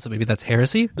GDM, so maybe that's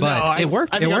heresy, but it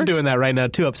worked. I think I'm doing that right now,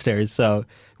 too, upstairs. So,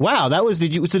 wow,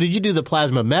 did you do the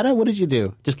Plasma Meta? What did you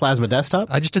do? Just Plasma Desktop?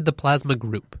 I just did the Plasma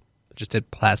Group. I just did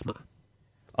Plasma.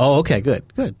 Oh, okay,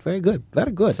 good. Very good.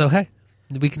 Very good. So, hey,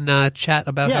 we can chat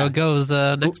about how it goes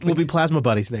next week. We'll be Plasma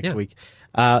buddies next week.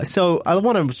 So I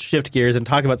want to shift gears and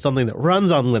talk about something that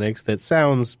runs on Linux that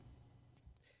sounds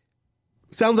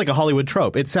like a Hollywood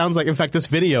trope. It sounds like, in fact, this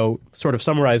video sort of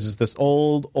summarizes this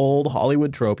old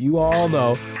Hollywood trope. You all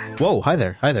know. Whoa, hi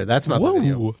there. That's not the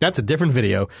video. That's a different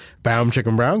video. Boom,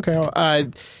 chicken, brown cow.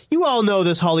 You all know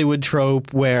this Hollywood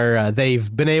trope where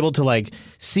they've been able to like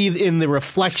see in the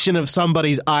reflection of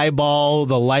somebody's eyeball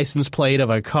the license plate of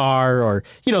a car, or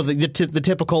the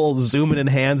typical zoom and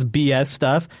enhance BS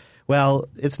stuff. Well,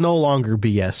 it's no longer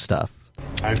BS stuff.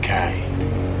 Okay.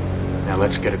 Now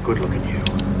let's get a good look at you.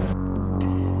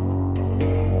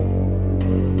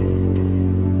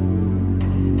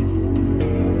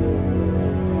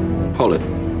 Hold it.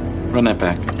 Run that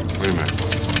back. Wait a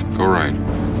minute. Go right.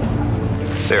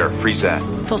 There, freeze that.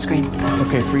 Full screen.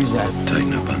 Okay, freeze that.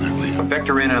 Tighten up on that wheel.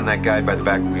 Vector in on that guy by the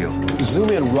back wheel.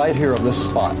 Zoom in right here on this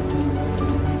spot.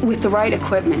 With the right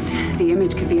equipment, the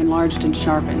image could be enlarged and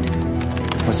sharpened.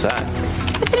 What's that?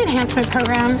 It's an enhancement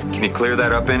program. Can you clear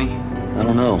that up any? I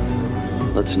don't know.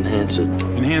 Let's enhance it.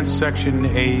 Enhance section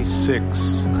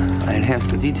A6. I enhance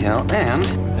the detail, and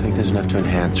I think there's enough to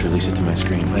enhance. Release it to my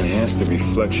screen. Enhance the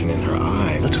reflection in her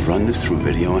eye. let's run this through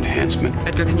video enhancement.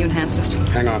 Edgar, can you enhance this?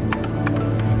 Hang on.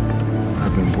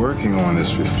 I've been working on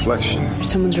this reflection.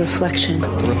 Someone's reflection. The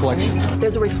reflection.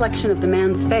 There's a reflection of the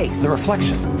man's face. The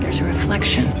reflection. There's a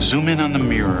reflection. Zoom in on the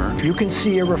mirror. You can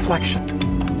see a reflection.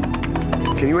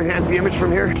 Can you enhance the image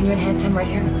from here? Can you enhance him right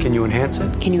here? Can you enhance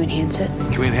it? Can you enhance it?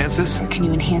 Can we enhance this? Or can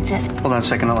you enhance it? Hold on a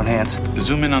second, I'll enhance.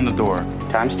 Zoom in on the door.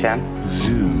 Times 10.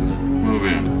 Zoom. Move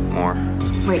in. More.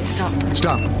 Wait, stop.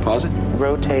 Stop. Pause it.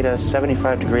 Rotate us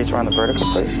 75 degrees around the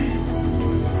vertical, please.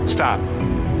 Stop.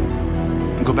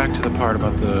 And go back to the part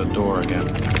about the door again.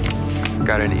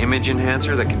 Got an image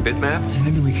enhancer that can bitmap?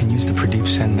 Maybe we can use the Pradeep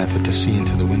Sen method to see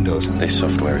into the windows. This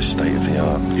software is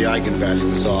state-of-the-art. The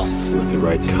eigenvalue is off. With the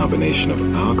right combination of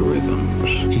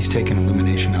algorithms. He's taken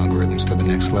illumination algorithms to the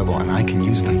next level, and I can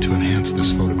use them to enhance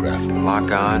this photograph.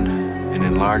 Lock on and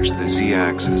enlarge the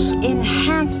Z-axis.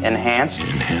 Enhance.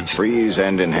 Enhance. Freeze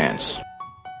and enhance.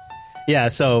 Yeah,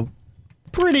 so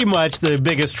pretty much the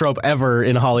biggest trope ever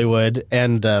in Hollywood,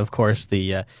 and of course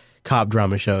the cop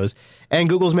drama shows. And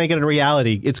Google's making it a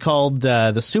reality. It's called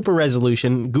the Super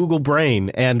Resolution Google Brain,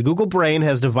 and Google Brain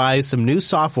has devised some new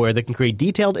software that can create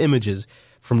detailed images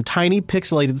from tiny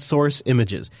pixelated source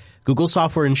images. Google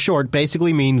software, in short,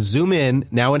 basically means zoom in,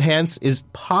 now enhance is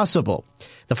possible.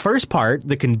 The first part,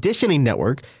 the conditioning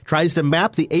network, tries to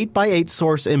map the 8x8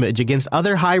 source image against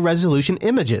other high-resolution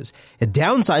images. It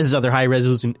downsizes other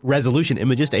high-resolution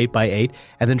images to 8x8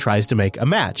 and then tries to make a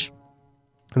match.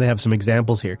 And they have some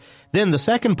examples here. Then the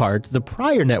second part, the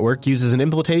prior network, uses an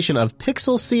implementation of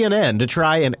Pixel CNN to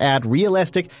try and add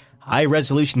realistic,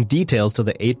 high-resolution details to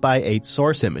the 8x8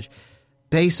 source image.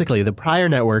 Basically, the prior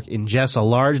network ingests a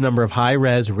large number of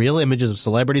high-res real images of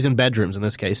celebrities in bedrooms, in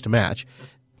this case, to match,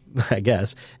 I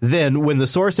guess. Then, when the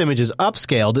source image is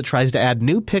upscaled, it tries to add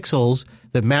new pixels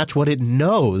that match what it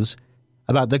knows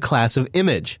about the class of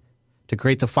image. To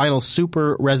create the final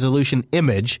super resolution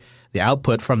image, the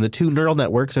output from the two neural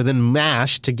networks are then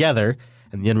mashed together,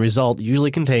 and the end result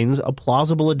usually contains a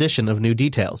plausible addition of new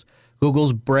details.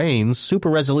 Google's Brain's super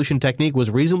resolution technique was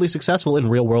reasonably successful in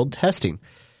real-world testing.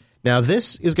 Now,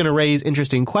 this is going to raise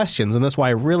interesting questions, and that's why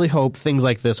I really hope things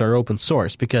like this are open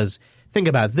source, because think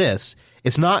about this.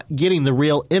 It's not getting the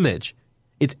real image.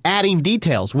 It's adding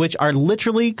details, which are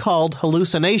literally called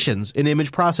hallucinations in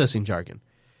image processing jargon.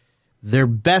 They're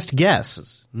best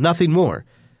guesses, nothing more.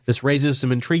 This raises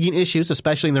some intriguing issues,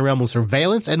 especially in the realm of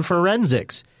surveillance and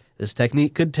forensics. This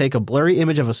technique could take a blurry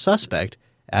image of a suspect,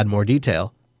 add more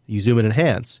detail, you zoom and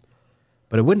enhance,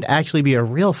 but it wouldn't actually be a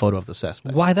real photo of the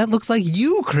suspect. Why, that looks like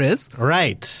you, Chris.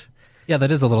 Right. Yeah,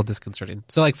 that is a little disconcerting.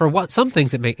 So, like, for some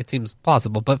things it seems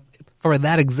plausible, but for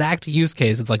that exact use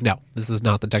case, it's like, no, this is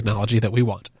not the technology that we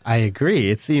want. I agree.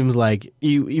 It seems like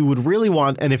you would really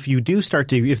want, and if you do start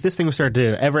to, if this thing would start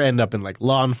to ever end up in like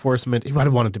law enforcement, you might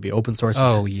want it to be open source.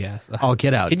 Oh, yes. Oh,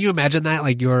 get out. Can you imagine that?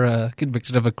 Like, you're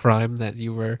convicted of a crime that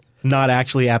you were not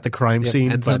actually at the crime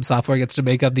scene, and some software gets to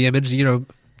make up the image,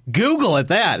 Google at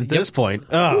that at this point.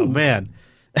 Oh, man.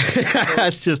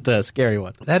 That's just a scary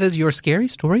one. That is your scary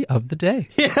story of the day.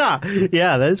 Yeah,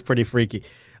 that is pretty freaky.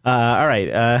 All right.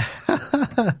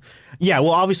 Yeah,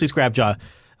 well, obviously Scrapjaw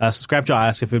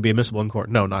asked if it would be admissible in court.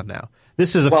 No, not now.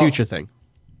 This is a future thing.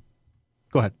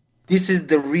 Go ahead. This is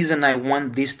the reason I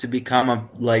want this to become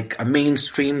a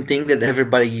mainstream thing that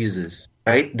everybody uses,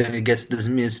 right? Then it gets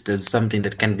dismissed as something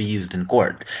that can be used in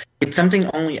court. It's something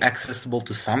only accessible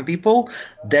to some people,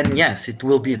 then yes, it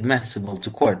will be admissible to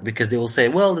court because they will say,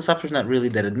 well, the software is not really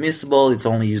that admissible. It's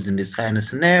only used in these kind of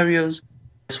scenarios.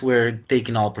 We're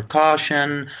taking all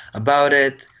precaution about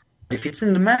it. If it's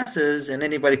in the masses and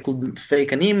anybody could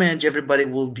fake an image, everybody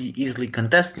will be easily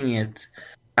contesting it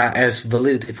as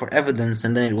validity for evidence,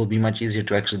 and then it will be much easier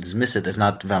to actually dismiss it as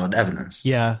not valid evidence.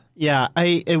 Yeah.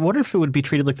 I wonder if it would be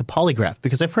treated like the polygraph,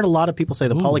 because I've heard a lot of people say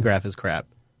the polygraph is crap.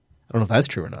 I don't know if that's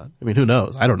true or not. I mean, who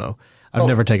knows? I don't know. I've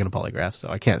never taken a polygraph, so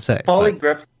I can't say.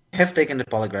 Polygraph, I have taken the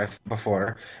polygraph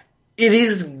before. It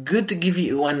is good to give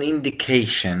you an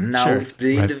indication. Now, if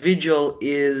the individual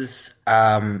is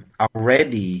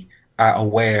already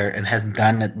aware and has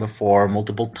done it before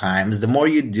multiple times, the more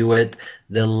you do it,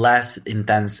 the less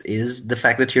intense is the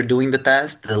fact that you're doing the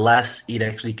test, the less it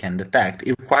actually can detect.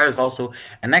 It requires also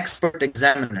an expert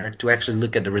examiner to actually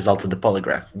look at the results of the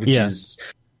polygraph, which is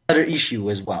another issue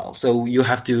as well. So you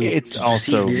have to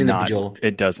see if this individual...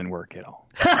 It doesn't work at all.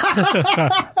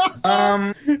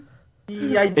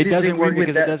 Yeah, it doesn't work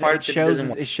because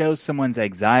it shows someone's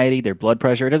anxiety, their blood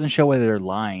pressure. It doesn't show whether they're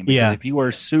lying. Because if you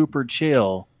are super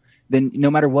chill, then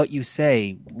no matter what you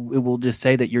say, it will just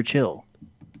say that you're chill.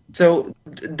 So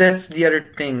that's the other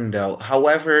thing, though.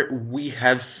 However, we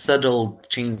have subtle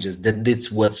changes that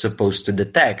it's what's supposed to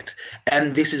detect.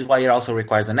 And this is why it also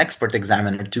requires an expert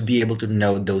examiner to be able to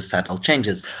know those subtle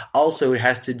changes. Also, it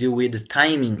has to do with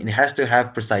timing. It has to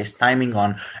have precise timing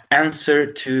on answer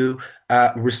to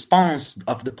response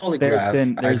of the polygraph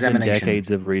there's been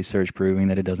decades of research proving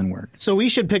that it doesn't work. So we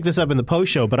should pick this up in the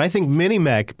post show, but I think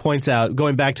Minimec points out,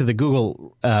 going back to the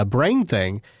Google Brain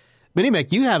thing,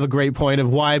 Minimec, you have a great point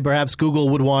of why perhaps Google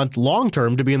would want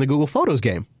long-term to be in the Google Photos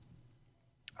game.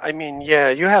 I mean, yeah,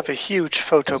 you have a huge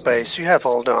photo base. You have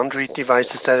all the Android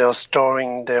devices that are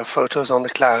storing their photos on the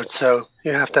cloud. So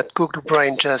you have that Google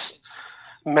Brain just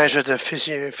measure the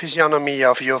physiognomy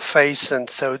of your face, and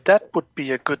so that would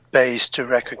be a good base to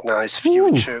recognize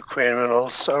future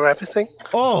criminals or everything.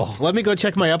 Oh, let me go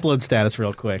check my upload status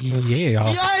real quick. Yeah.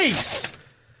 Yikes!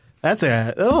 That's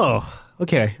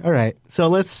okay. All right. So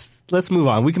let's move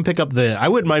on. We can pick up I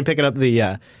wouldn't mind picking up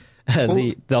the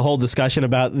whole discussion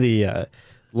about the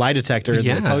lie detector in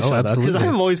the post show, because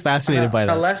I'm always fascinated by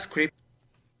that.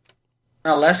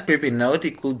 A less creepy note,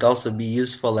 it could also be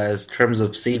useful as terms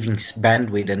of saving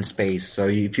bandwidth and space. So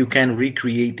if you can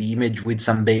recreate the image with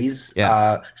some base,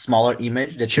 smaller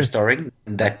image that you're storing,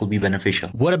 that could be beneficial.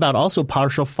 What about also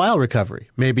partial file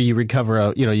recovery? Maybe you recover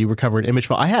an image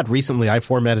file. I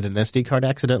formatted an SD card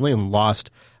accidentally and lost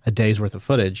a day's worth of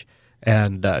footage,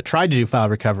 and tried to do file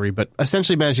recovery, but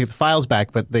essentially managed to get the files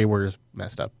back, but they were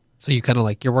messed up. So you kind of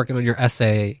you're working on your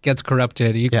essay, it gets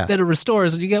corrupted, then it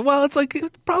restores, and you get,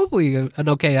 it's probably an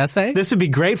okay essay. This would be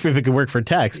great if it could work for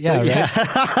text. Yeah, right?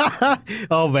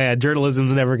 Oh, man,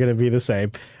 journalism's never going to be the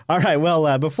same. All right,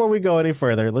 well, before we go any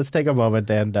further, let's take a moment,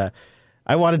 and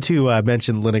I wanted to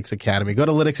mention Linux Academy. Go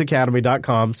to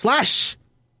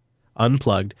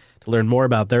linuxacademy.com/unplugged to learn more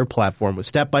about their platform with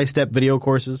step-by-step video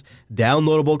courses,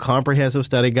 downloadable comprehensive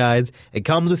study guides. It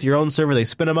comes with your own server. They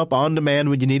spin them up on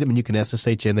demand when you need them, and you can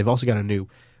SSH in. They've also got a new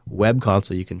web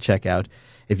console you can check out.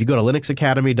 If you go to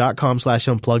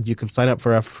linuxacademy.com/unplugged, you can sign up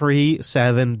for a free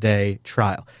 7-day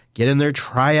trial. Get in there,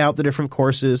 try out the different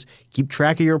courses, keep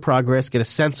track of your progress, get a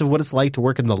sense of what it's like to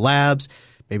work in the labs.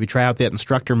 Maybe try out that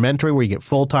instructor mentoring where you get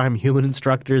full-time human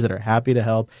instructors that are happy to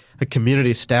help, a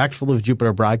community stacked full of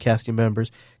Jupiter Broadcasting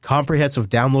members, comprehensive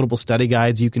downloadable study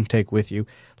guides you can take with you.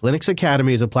 Linux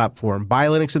Academy is a platform by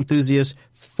Linux enthusiasts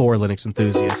for Linux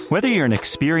enthusiasts. Whether you're an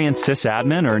experienced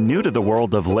sysadmin or new to the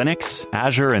world of Linux,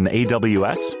 Azure, and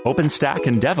AWS, OpenStack,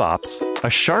 and DevOps, a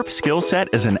sharp skill set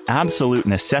is an absolute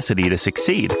necessity to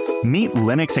succeed. Meet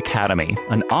Linux Academy,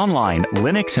 an online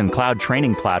Linux and cloud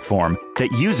training platform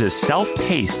that uses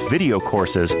self-paced video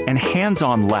courses and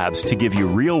hands-on labs to give you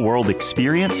real-world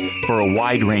experience for a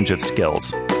wide range of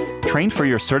skills. Train for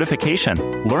your certification,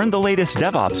 learn the latest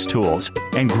DevOps tools,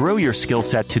 and grow your skill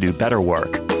set to do better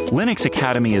work. Linux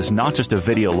Academy is not just a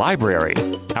video library.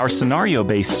 Our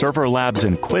scenario-based server labs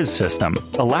and quiz system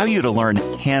allow you to learn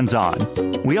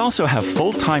hands-on. We also have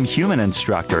full-time human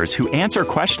instructors who answer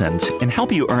questions and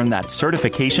help you earn that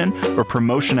certification or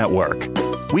promotion at work.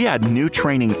 We add new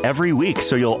training every week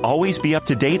so you'll always be up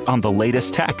to date on the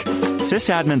latest tech.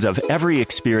 Sysadmins of every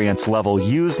experience level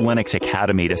use Linux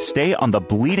Academy to stay on the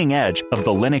bleeding edge of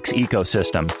the Linux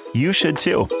ecosystem. You should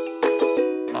too.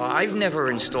 I've never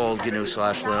installed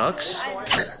GNU/Linux.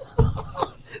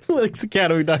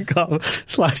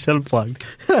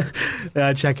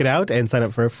 linuxacademy.com/unplugged. Check it out and sign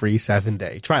up for a free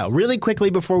 7-day trial. Really quickly,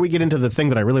 before we get into the thing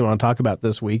that I really want to talk about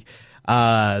this week,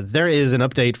 there is an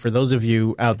update for those of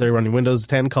you out there running Windows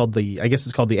 10 called the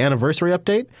anniversary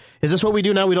update. Is this what we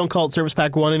do now? We don't call it Service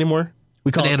Pack 1 anymore?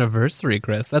 It's an anniversary,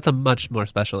 Chris. That's a much more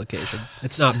special occasion.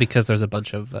 It's not because there's a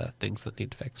bunch of things that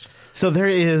need fixed. So there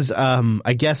is,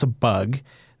 I guess, a bug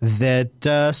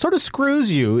that sort of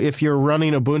screws you if you're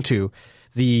running Ubuntu.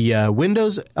 The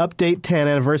Windows Update 10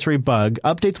 anniversary bug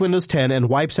updates Windows 10 and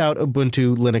wipes out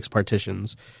Ubuntu Linux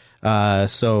partitions.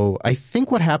 So I think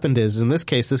what happened is, in this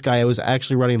case, this guy was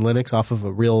actually running Linux off of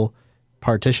a real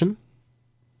partition,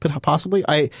 possibly.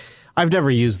 I've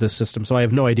never used this system, so I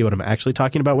have no idea what I'm actually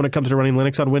talking about when it comes to running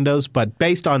Linux on Windows. But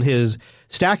based on his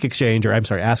Stack Exchange, or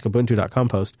AskUbuntu.com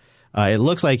post, it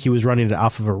looks like he was running it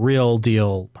off of a real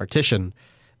deal partition.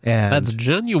 And that's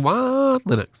genuine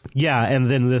Linux. Yeah,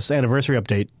 and then this anniversary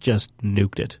update just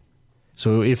nuked it.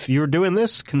 So if you're doing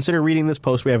this, consider reading this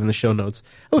post we have in the show notes.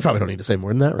 We probably don't need to say more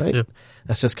than that, right? Yeah.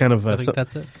 That's just kind of... I think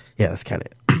that's it. Yeah, that's kind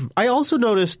of it. I also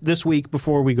noticed this week,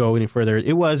 before we go any further,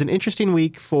 it was an interesting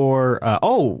week for...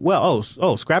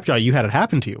 Scrapjaw, you had it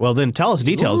happen to you. Well, then tell us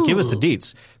details. Ooh. Give us the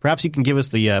deets. Perhaps you can give us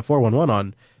the 411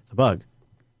 on the bug.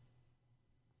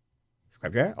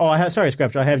 Scrapjaw? Oh, sorry,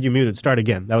 Scrapjaw. I have you muted. Start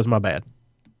again. That was my bad.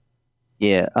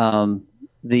 Yeah.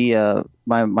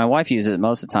 My wife uses it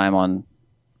most of the time on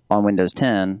Windows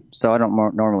 10, so I don't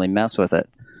normally mess with it.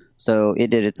 So it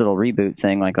did its little reboot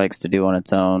thing like it likes to do on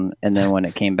its own, and then when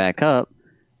it came back up,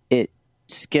 it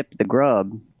skipped the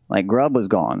grub. Like, grub was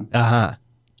gone. Uh-huh.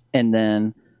 And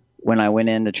then when I went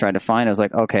in to try to find it, I was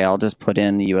like, okay, I'll just put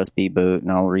in the USB boot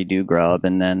and I'll redo grub.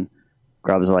 And then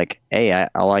grub was like, hey,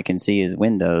 all I can see is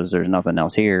Windows. There's nothing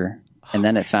else here. And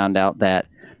then it found out that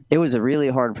it was a really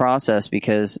hard process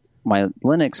because my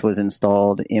Linux was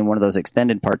installed in one of those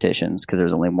extended partitions because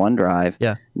there's only one drive.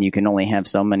 Yeah. And you can only have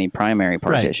so many primary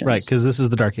partitions. Right, because this is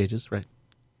the Dark Ages, right.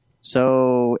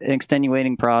 So an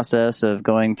extenuating process of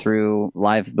going through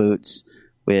live boots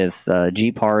with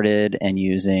gparted and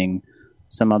using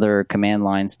some other command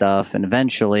line stuff. And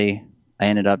eventually I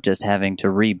ended up just having to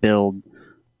rebuild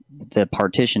the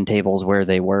partition tables where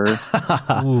they were.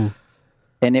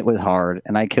 And it was hard.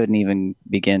 And I couldn't even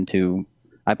begin to...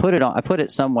 I put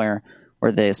it somewhere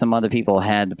where some other people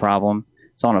had the problem.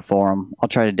 It's on a forum. I'll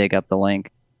try to dig up the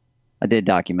link. I did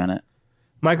document it.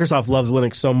 Microsoft loves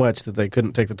Linux so much that they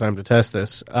couldn't take the time to test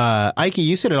this. Ike,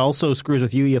 you said it also screws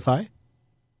with UEFI?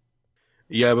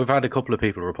 Yeah, we've had a couple of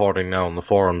people reporting now on the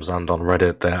forums and on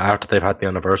Reddit that after they've had the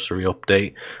anniversary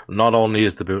update, not only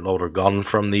is the bootloader gone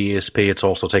from the ESP, it's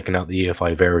also taken out the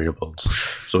EFI variables.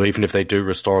 So even if they do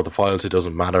restore the files, it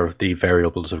doesn't matter if the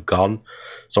variables have gone.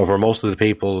 So for most of the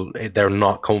people, they're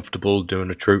not comfortable doing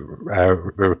a true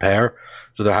repair,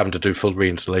 so they're having to do full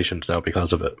reinstallations now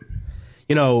because of it.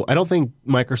 You know, I don't think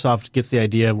Microsoft gets the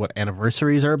idea of what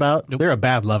anniversaries are about. Nope. They're a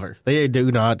bad lover. They do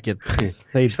not get this.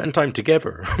 They spend time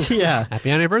together. Yeah. Happy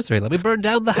anniversary. Let me burn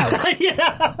down the house.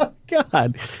 Yeah.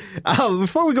 God.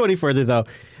 Before we go any further, though,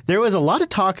 there was a lot of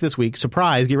talk this week,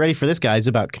 surprise, get ready for this, guys,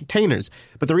 about containers.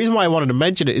 But the reason why I wanted to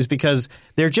mention it is because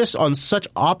they're just on such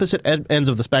opposite ends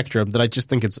of the spectrum that I just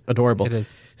think it's adorable. It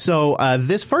is. So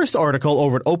this first article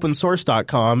over at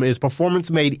opensource.com is performance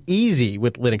made easy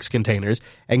with Linux containers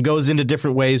and goes into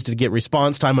different ways to get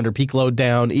response time under peak load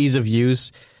down, ease of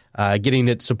use, getting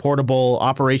it supportable,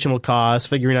 operational costs,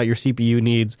 figuring out your CPU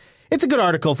needs. It's a good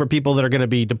article for people that are going to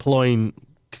be deploying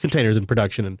containers in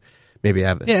production and maybe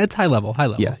have it. Yeah, it's high level.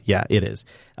 Yeah, it is.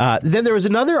 Then there was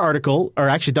another article, or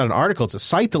actually not an article, it's a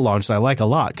site that launched that I like a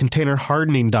lot,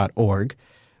 containerhardening.org,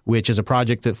 which is a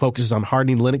project that focuses on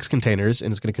hardening Linux containers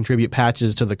and is going to contribute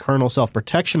patches to the kernel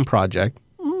self-protection project.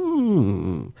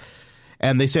 And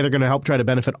they say they're going to help try to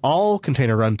benefit all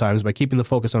container runtimes by keeping the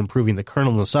focus on improving the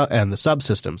kernel and the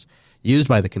subsystems used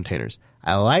by the containers.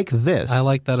 I like this. I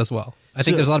like that as well. I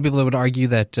think there's a lot of people that would argue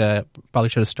that probably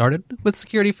should have started with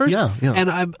security first. Yeah. And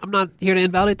I'm not here to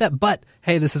invalidate that, but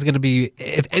hey, this is going to be,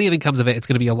 if anything comes of it, it's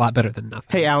going to be a lot better than nothing.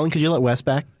 Hey, Alan, could you let Wes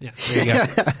back? Yeah, there you go.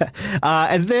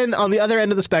 And then on the other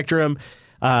end of the spectrum,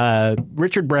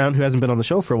 Richard Brown, who hasn't been on the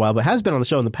show for a while, but has been on the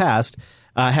show in the past,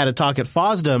 had a talk at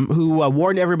FOSDEM, who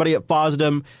warned everybody at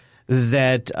FOSDEM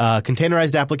that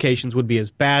containerized applications would be as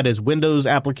bad as Windows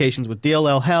applications with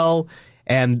DLL hell,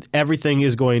 and everything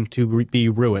is going to be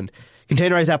ruined.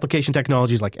 Containerized application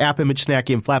technologies like AppImage,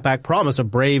 Snacky, and Flatpak promise a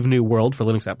brave new world for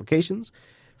Linux applications,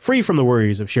 free from the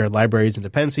worries of shared libraries and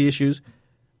dependency issues.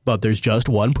 But there's just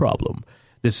one problem.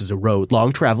 This is a road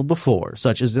long traveled before,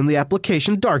 such as in the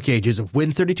application dark ages of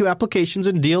Win32 applications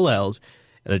and DLLs,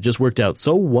 and it just worked out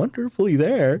so wonderfully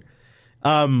there.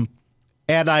 And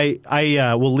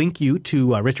I will link you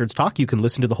to Richard's talk. You can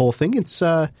listen to the whole thing. It's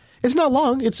not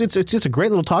long. It's just a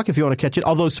great little talk if you want to catch it.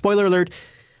 Although, spoiler alert,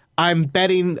 I'm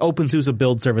betting OpenSUSE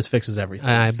build service fixes everything.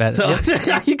 I bet. So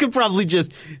you could probably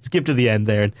just skip to the end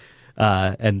there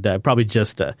and probably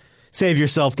just save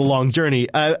yourself the long journey.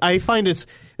 I find this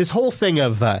whole thing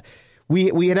of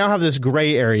we now have this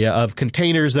gray area of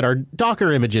containers that are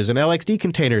Docker images and LXD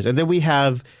containers, and then we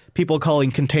have people calling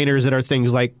containers that are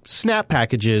things like snap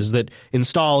packages that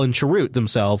install and cheroot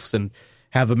themselves and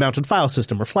have a mounted file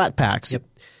system or Flatpaks. Yep.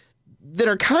 That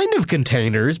are kind of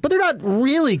containers, but they're not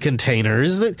really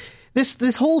containers.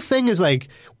 This whole thing is like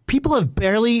people have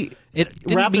barely it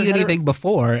didn't mean anything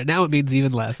before. Now it means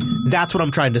even less. That's what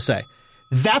I'm trying to say.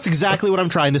 That's exactly what I'm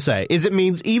trying to say. Is it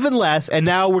means even less, and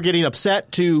now we're getting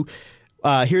upset to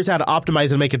here's how to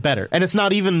optimize and make it better. And it's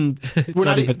not even we're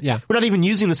not even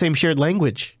using the same shared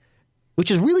language,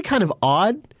 which is really kind of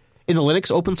odd in the Linux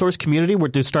open source community, where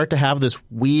to start to have this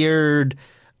weird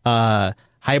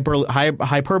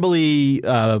hyperbole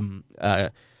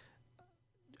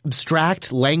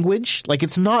abstract language. Like,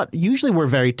 it's not usually we're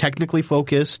very technically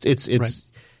focused. It's right.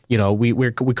 You know, we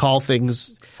call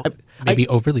things maybe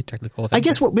overly technical. I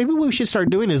guess what maybe we should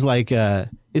start doing is like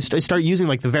start using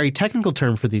like the very technical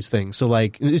term for these things. So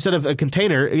like instead of a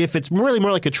container, if it's really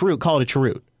more like a cheroot, call it a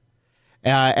cheroot.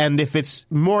 And if it's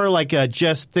more like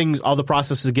just things, all the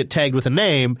processes get tagged with a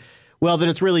name, well, then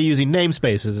it's really using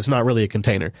namespaces. It's not really a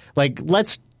container. Like,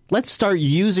 let's start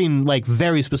using like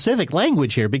very specific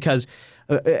language here, because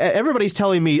everybody's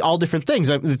telling me all different things.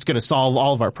 It's going to solve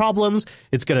all of our problems.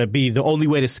 It's going to be the only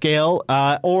way to scale,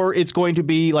 or it's going to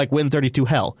be like Win32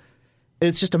 hell.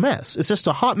 It's just a mess. It's just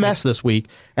a hot mess this week,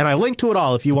 and I linked to it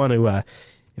all if you want to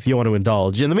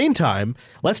indulge. In the meantime,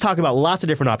 let's talk about lots of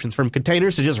different options, from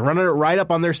containers to just running it right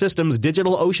up on their systems.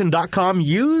 DigitalOcean.com.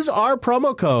 Use our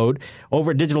promo code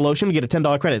over at DigitalOcean to get a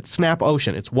 $10 credit.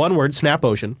 SnapOcean. It's one word,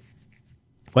 SnapOcean.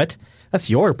 What? That's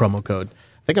your promo code.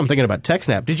 I think I'm thinking about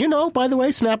TechSnap. Did you know, by the way,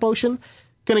 SnapOcean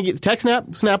going to get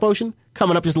SnapOcean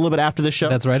coming up just a little bit after this show.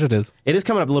 That's right, it is. It is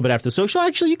coming up a little bit after the show. So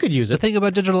actually, you could use it. The thing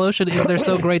about DigitalOcean is they're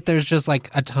so great, there's just like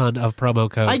a ton of promo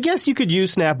codes. I guess you could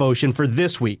use SnapOcean for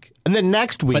this week. And then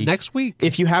next week. But next week?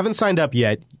 If you haven't signed up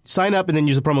yet, sign up and then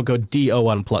use the promo code DO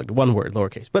Unplugged. One word,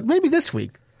 lowercase. But maybe this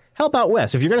week. Help out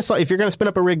Wes. If you're going to spin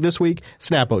up a rig this week,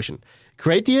 SnapOcean.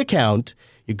 Create the account.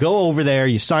 You go over there,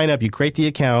 you sign up, you create the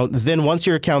account. Then once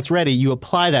your account's ready, you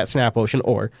apply that SnapOcean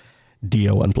or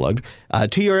DO Unplugged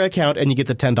to your account, and you get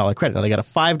the $10 credit. Now, they got a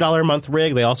 $5 a month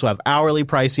rig. They also have hourly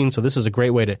pricing, so this is a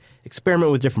great way to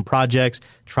experiment with different projects,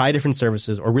 try different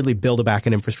services, or really build a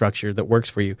backend infrastructure that works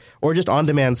for you, or just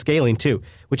on-demand scaling, too,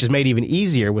 which is made even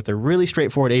easier with a really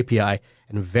straightforward API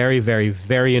and very, very,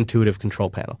 very intuitive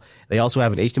control panel. They also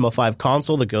have an HTML5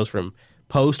 console that goes from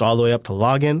post all the way up to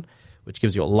login, which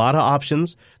gives you a lot of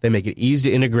options. They make it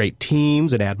easy to integrate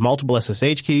teams and add multiple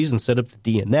SSH keys and set up the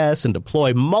DNS and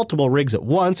deploy multiple rigs at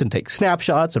once and take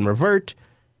snapshots and revert.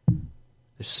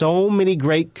 There's so many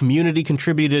great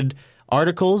community-contributed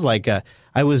articles. Like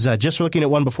I was just looking at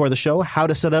one before the show, how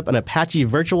to set up an Apache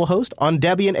virtual host on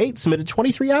Debian 8, submitted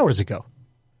 23 hours ago.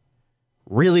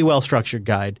 Really well-structured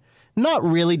guide. Not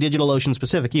really DigitalOcean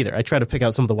specific either. I try to pick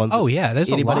out some of the ones there's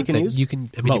anybody a lot can that use. You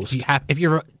can, I mean, if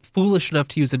you're foolish enough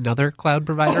to use another cloud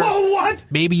provider, what?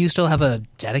 Maybe you still have a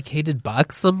dedicated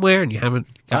box somewhere and you haven't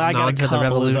gotten onto the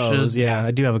revolution. Of those. Yeah,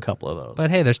 I do have a couple of those. But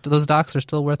hey, those docs are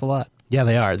still worth a lot. Yeah,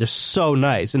 they are. They're so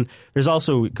nice. And there's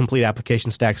also complete application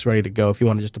stacks ready to go if you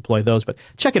want to just deploy those. But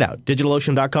check it out,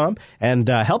 DigitalOcean.com, and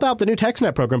help out the new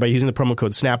TechSnap program by using the promo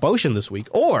code SnapOcean this week.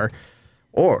 Or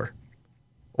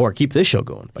keep this show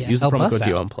going by using the promo code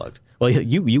DO Unplugged. Well,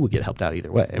 you would get helped out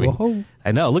either way. I mean, whoa.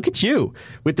 I know. Look at you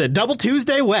with the Double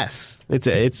Tuesday Wes.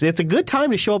 It's a good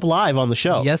time to show up live on the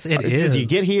show. Yes, it is. Because you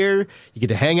get here, you get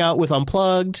to hang out with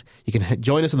Unplugged. You can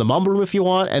join us in the Mumble Room if you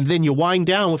want, and then you wind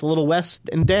down with a little Wes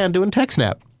and Dan doing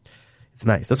TechSnap. It's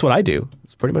nice. That's what I do.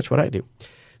 It's pretty much what I do.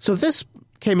 So this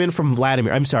came in from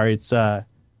Vladimir. I'm sorry, it's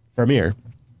Vermeer.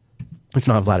 It's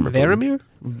not Vladimir Putin.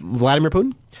 Vladimir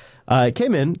Putin? It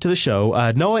came in to the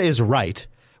show. Noah is right,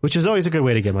 which is always a good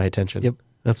way to get my attention. Yep.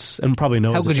 And probably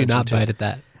Noah's How could you not too. bite at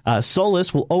that?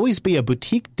 Solus will always be a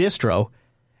boutique distro,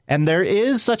 and there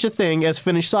is such a thing as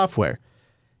finished software.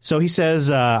 So he says,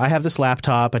 I have this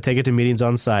laptop. I take it to meetings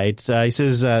on site. He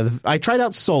says, I tried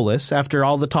out Solus after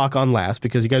all the talk on last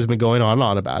because you guys have been going on and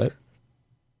on about it.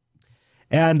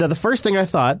 And the first thing I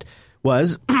thought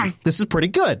was, this is pretty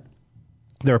good.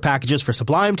 There are packages for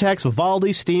Sublime Text,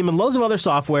 Vivaldi, Steam, and loads of other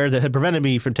software that had prevented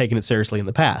me from taking it seriously in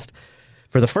the past.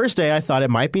 For the first day, I thought it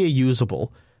might be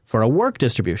usable for a work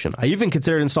distribution. I even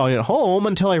considered installing it at home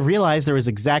until I realized there was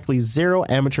exactly 0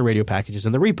 amateur radio packages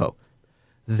in the repo.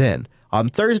 Then, on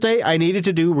Thursday, I needed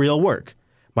to do real work.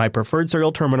 My preferred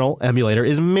serial terminal emulator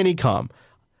is Minicom.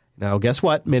 Now, guess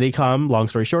what? Minicom, long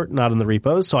story short, not in the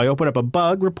repos, so I opened up a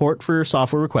bug report for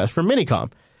software request for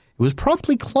Minicom. It was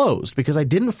promptly closed because I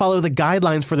didn't follow the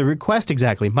guidelines for the request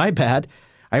exactly. My bad.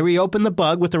 I reopened the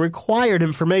bug with the required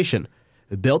information,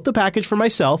 built the package for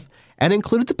myself, and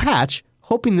included the patch,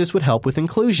 hoping this would help with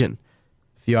inclusion.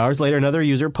 A few hours later, another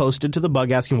user posted to the bug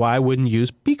asking why I wouldn't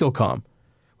use Picocom,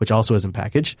 which also isn't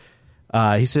packaged.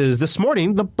 He says, this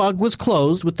morning, the bug was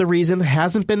closed with the reason it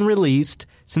hasn't been released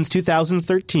since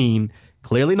 2013,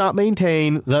 clearly not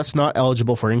maintained, thus not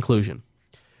eligible for inclusion.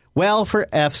 Well, for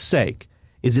F's sake.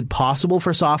 Is it possible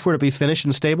for software to be finished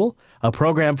and stable? A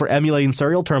program for emulating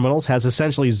serial terminals has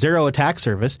essentially 0 attack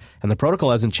surface, and the protocol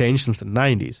hasn't changed since the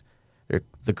 90s.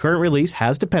 The current release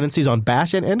has dependencies on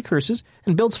bash and end curses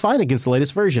and builds fine against the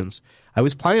latest versions. I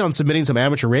was planning on submitting some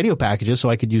amateur radio packages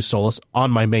so I could use Solus on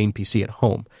my main PC at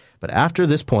home. But after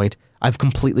this point, I've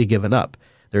completely given up.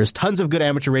 There's tons of good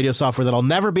amateur radio software that'll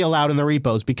never be allowed in the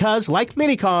repos because, like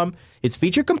Minicom, it's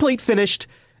feature complete, finished,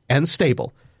 and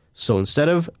stable. So instead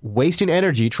of wasting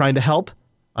energy trying to help,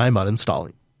 I'm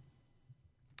uninstalling.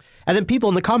 And then people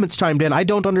in the comments chimed in, I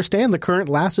don't understand the current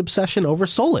last obsession over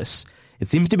Solus. It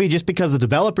seems to be just because the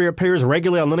developer appears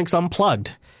regularly on Linux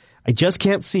Unplugged. I just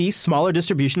can't see smaller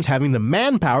distributions having the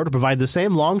manpower to provide the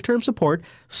same long-term support,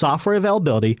 software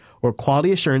availability, or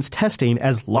quality assurance testing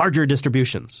as larger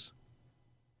distributions.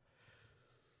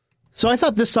 So I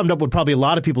thought this summed up what probably a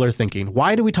lot of people are thinking.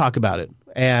 Why do we talk about it?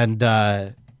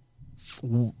 And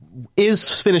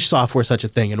is finished software such a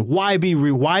thing? And why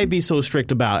be so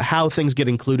strict about how things get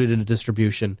included in a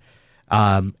distribution?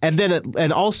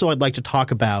 And also I'd like to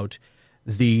talk about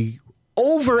the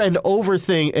over and over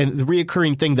thing and the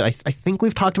reoccurring thing that I think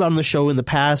we've talked about on the show in the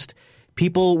past.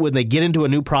 People, when they get into a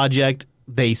new project,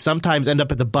 they sometimes end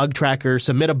up at the bug tracker,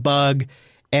 submit a bug,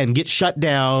 and get shut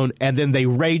down, and then they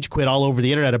rage quit all over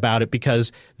the internet about it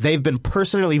because they've been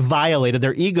personally violated.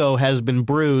 Their ego has been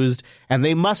bruised, and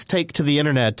they must take to the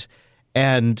internet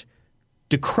and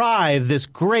decry this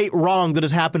great wrong that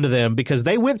has happened to them because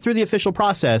they went through the official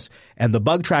process and the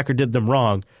bug tracker did them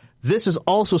wrong. This is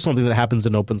also something that happens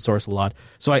in open source a lot.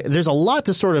 So there's a lot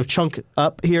to sort of chunk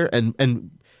up here.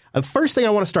 And the first thing I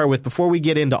want to start with before we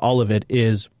get into all of it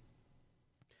is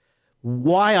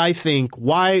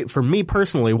for me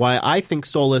personally, why I think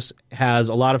Solus has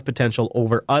a lot of potential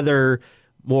over other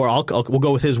we'll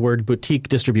go with his word, boutique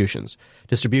distributions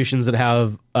that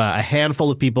have a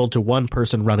handful of people to one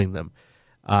person running them.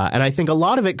 And I think a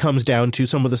lot of it comes down to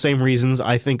some of the same reasons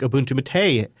I think Ubuntu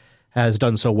Mate has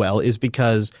done so well is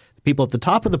because the people at the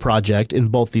top of the project in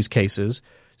both these cases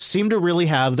seem to really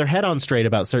have their head on straight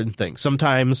about certain things.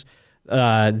 Sometimes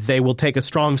they will take a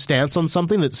strong stance on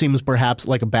something that seems perhaps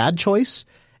like a bad choice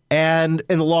and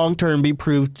in the long term be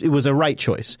proved it was a right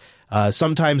choice.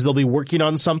 Sometimes they'll be working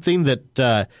on something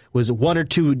that was 1 or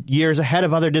 2 years ahead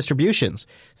of other distributions.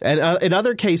 And in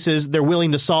other cases, they're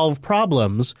willing to solve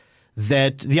problems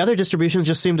that the other distributions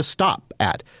just seem to stop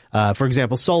at. For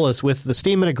example, Solus with the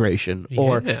Steam integration,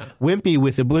 or Wimpy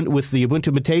with the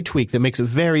Ubuntu Mate tweak that makes it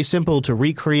very simple to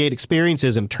recreate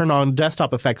experiences and turn on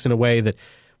desktop effects in a way that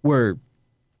were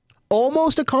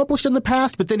almost accomplished in the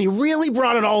past, but then he really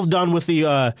brought it all done with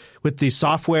the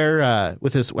software,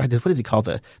 with his, what does he call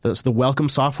the welcome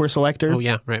software selector? Oh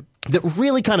yeah, right. That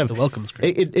really kind of the welcome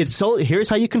screen. It's so here's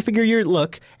how you configure your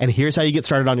look, and here's how you get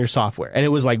started on your software. And it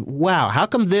was like, wow, how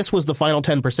come this was the final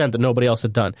 10% that nobody else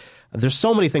had done? There's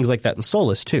so many things like that in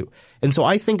Solus too. And so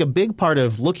I think a big part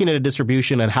of looking at a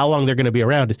distribution and how long they're going to be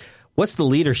around is what's the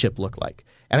leadership look like?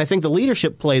 And I think the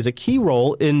leadership plays a key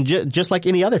role in just like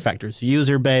any other factors,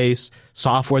 user base,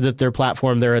 software that their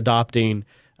platform they're adopting,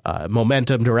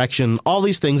 momentum, direction, all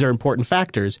these things are important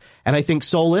factors. And I think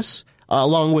Solus,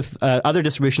 along with other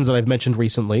distributions that I've mentioned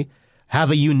recently, have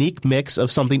a unique mix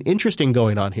of something interesting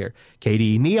going on here.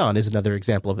 KDE Neon is another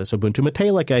example of this. Ubuntu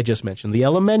Mate, like I just mentioned. The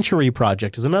Elementary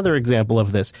project is another example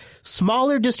of this.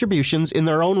 Smaller distributions in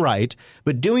their own right,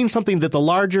 but doing something that the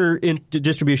larger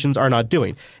distributions are not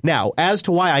doing. Now, as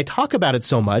to why I talk about it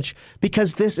so much,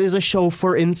 because this is a show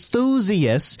for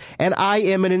enthusiasts, and I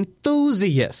am an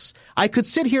enthusiast. I could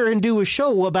sit here and do a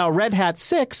show about Red Hat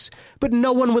 6, but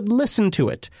no one would listen to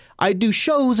it. I do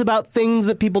shows about things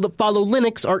that people that follow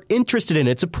Linux are interested in.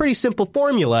 It's a pretty simple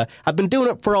formula. I've been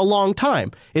doing it for a long time.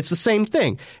 It's the same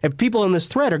thing. If people in this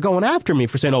thread are going after me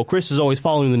for saying, oh, Chris is always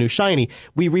following the new shiny,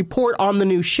 we report on the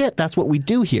new shit. That's what we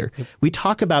do here. We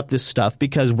talk about this stuff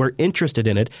because we're interested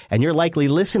in it, and you're likely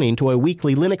listening to a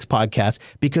weekly Linux podcast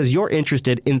because you're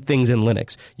interested in things in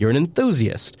Linux. You're an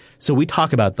enthusiast. So we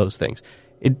talk about those things.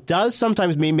 It does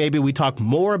sometimes mean maybe we talk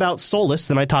more about Solus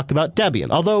than I talk about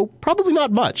Debian, although probably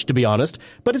not much, to be honest,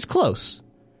 but it's close.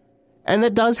 And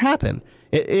that does happen.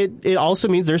 It also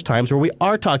means there's times where we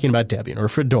are talking about Debian or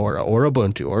Fedora or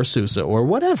Ubuntu or SUSE or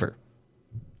whatever.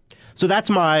 So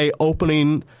that's my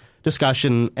opening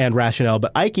discussion and rationale.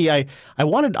 But Ike, I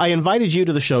invited you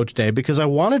to the show today because I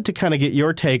wanted to kind of get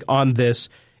your take on this.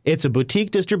 It's a boutique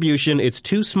distribution. It's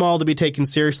too small to be taken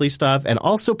seriously stuff. And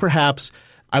also perhaps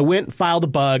I went, filed a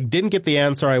bug, didn't get the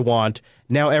answer I want.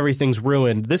 Now everything's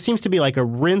ruined. This seems to be like a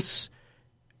rinse,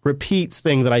 repeat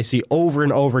thing that I see over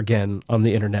and over again on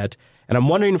the internet. And I'm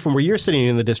wondering from where you're sitting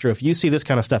in the distro, if you see this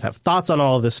kind of stuff, have thoughts on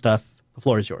all of this stuff. The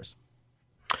floor is yours.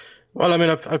 Well, I mean,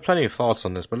 I've plenty of thoughts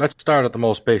on this, but let's start at the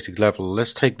most basic level.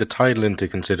 Let's take the title into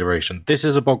consideration. This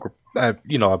is a bug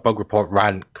report,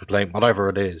 rant, complaint, whatever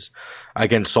it is,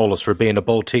 against Solus for being a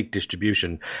boutique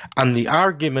distribution. And the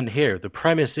argument here, the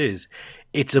premise is,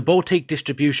 it's a boutique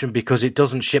distribution because it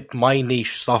doesn't ship my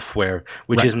niche software,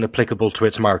 which isn't applicable to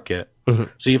its market. Mm-hmm.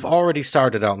 So you've already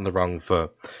started out on the wrong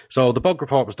foot. So the bug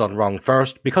report was done wrong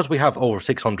first. Because we have over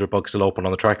 600 bugs still open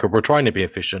on the tracker, we're trying to be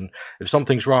efficient. If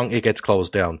something's wrong, it gets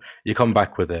closed down. You come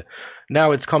back with it.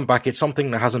 Now it's come back. It's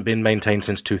something that hasn't been maintained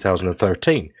since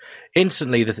 2013.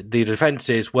 Instantly, the defense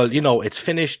is, well, it's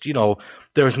finished.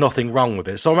 There's nothing wrong with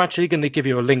it. So I'm actually going to give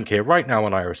you a link here right now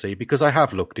on IRC because I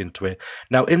have looked into it.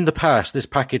 Now, in the past, this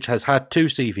package has had 2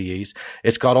 CVEs.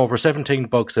 It's got over 17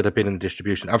 bugs that have been in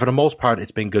distribution. And for the most part,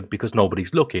 it's been good because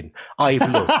nobody's looking. I've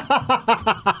looked.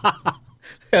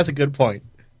 That's a good point.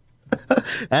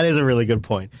 That is a really good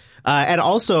point. And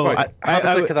also, right, have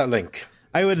a look at that link.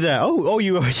 I would. I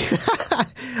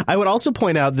would also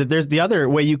point out that there's the other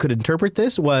way you could interpret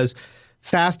this was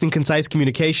fast and concise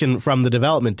communication from the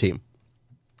development team,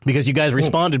 because you guys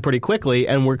responded pretty quickly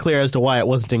and were clear as to why it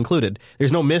wasn't included.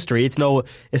 There's no mystery. It's not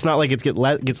like it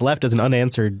gets left as an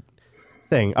unanswered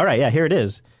thing. All right, yeah, here it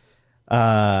is.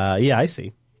 Yeah, I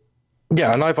see.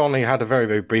 Yeah, and I've only had a very,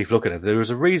 very brief look at it. There is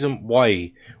a reason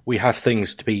why we have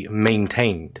things to be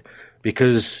maintained.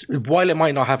 Because while it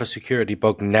might not have a security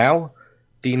bug now,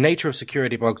 the nature of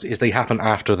security bugs is they happen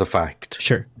after the fact.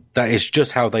 Sure. That is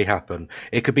just how they happen.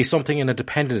 It could be something in a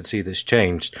dependency that's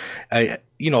changed.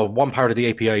 One part of the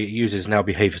API it uses now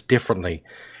behaves differently.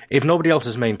 If nobody else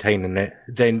is maintaining it,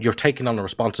 then you're taking on the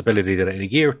responsibility that in a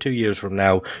year or 2 years from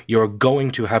now, you're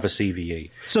going to have a CVE.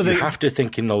 So you have to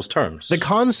think in those terms. The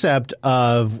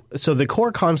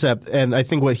core concept, and I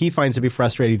think what he finds to be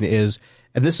frustrating is,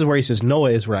 and this is where he says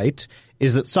Noah is right,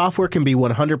 is that software can be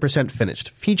 100% finished,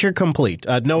 feature complete.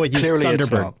 Noah used Clearly Thunderbird.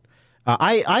 It's not.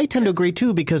 I tend to agree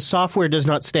too, because software does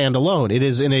not stand alone. It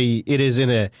is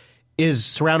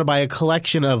surrounded by a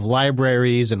collection of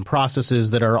libraries and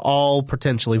processes that are all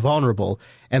potentially vulnerable,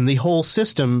 and the whole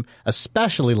system,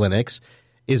 especially Linux,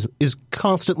 is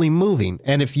constantly moving.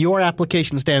 And if your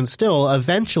application stands still,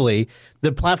 eventually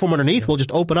the platform underneath will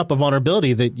just open up a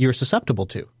vulnerability that you're susceptible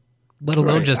to. Let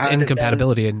alone just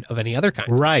incompatibility of any other kind.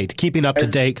 Right, keeping up to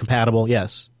date, compatible,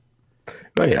 yes.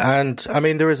 Right, and I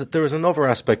mean there is another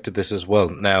aspect to this as well.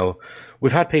 Now,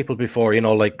 we've had people before,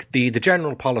 the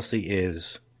general policy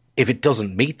is, if it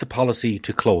doesn't meet the policy,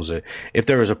 to close it. If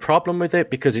there is a problem with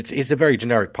it, because it's a very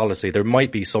generic policy, there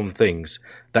might be some things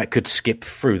that could skip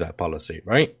through that policy,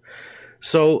 right?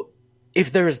 So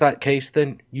if there is that case,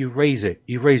 then you raise it.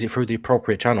 You raise it through the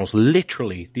appropriate channels,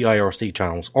 literally the IRC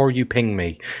channels, or you ping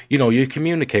me. You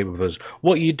communicate with us.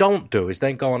 What you don't do is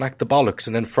then go and act the bollocks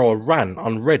and then throw a rant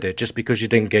on Reddit just because you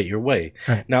didn't get your way.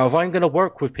 Right. Now, if I'm going to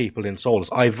work with people in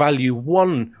Solus, I value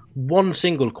one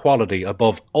single quality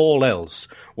above all else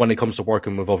when it comes to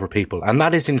working with other people, and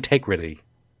that is integrity.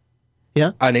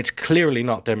 Yeah. And it's clearly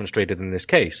not demonstrated in this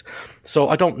case. So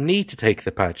I don't need to take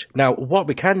the patch. Now, what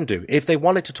we can do, if they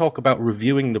wanted to talk about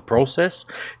reviewing the process,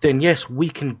 then yes, we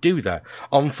can do that.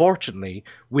 Unfortunately,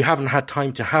 we haven't had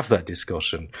time to have that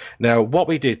discussion. Now, what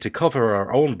we did to cover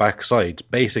our own backsides,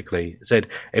 basically said,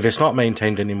 if it's not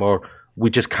maintained anymore, we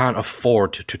just can't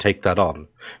afford to take that on,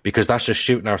 because that's just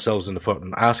shooting ourselves in the foot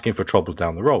and asking for trouble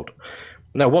down the road.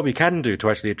 Now, what we can do to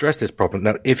actually address this problem,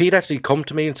 now, if he'd actually come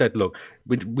to me and said, look,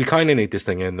 we kind of need this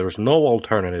thing in, there's no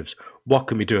alternatives, what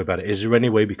can we do about it? Is there any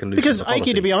way we can loosen Because, the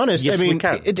policy? Ike, to be honest, yes, we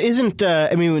can. It isn't,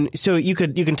 so you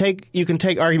can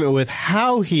take argument with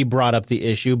how he brought up the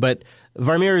issue, but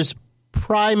Varmir's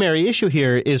primary issue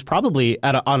here is probably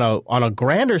on a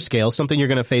grander scale, something you're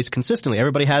going to face consistently.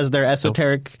 Everybody has their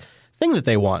esoteric thing that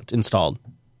they want installed.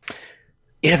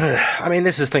 Yeah, but I mean,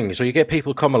 this is the thing. So you get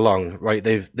people come along, right?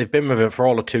 They've been with it for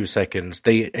all of 2 seconds.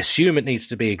 They assume it needs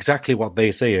to be exactly what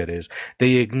they say it is.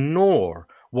 They ignore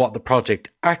what the project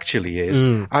actually is,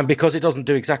 and because it doesn't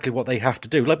do exactly what they have to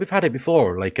do. Like, we've had it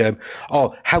before,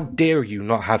 how dare you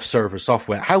not have server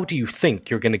software? How do you think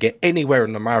you're going to get anywhere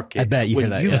in the market I bet you when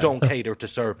hear that, you yeah. don't cater to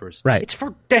servers? Right. It's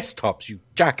for desktops, you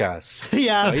jackass.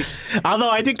 Yeah. Right? Although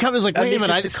I did come as wait a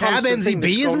minute, SAB NZB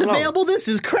isn't available? This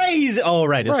is crazy. Oh,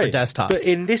 right, it's for desktops. But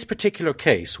in this particular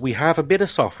case, we have a bit of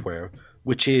software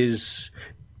which is,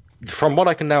 from what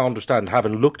I can now understand,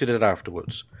 having looked at it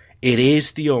afterwards, it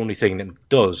is the only thing that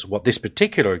does what this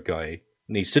particular guy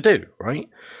needs to do, right?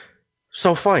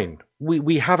 So fine,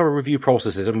 we have our review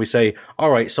processes and we say, all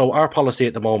right, so our policy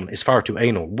at the moment is far too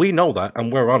anal. We know that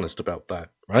and we're honest about that,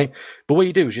 right? But what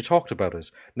you do is you talk about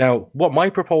us. Now, what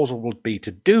my proposal would be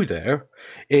to do there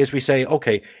is we say,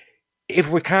 okay,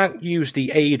 if we can't use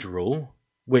the age rule,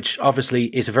 which obviously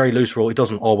is a very loose rule, it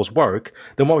doesn't always work,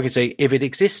 then what we can say, if it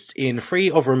exists in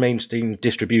 3 other mainstream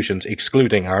distributions,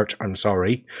 excluding Arch, I'm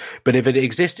sorry, but if it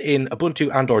exists in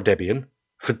Ubuntu and or Debian,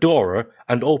 Fedora,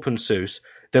 and OpenSUSE,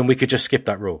 then we could just skip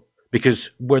that rule, because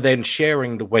we're then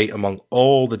sharing the weight among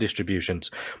all the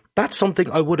distributions. That's something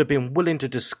I would have been willing to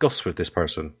discuss with this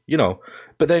person,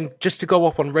 but then just to go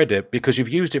up on Reddit, because you've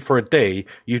used it for a day,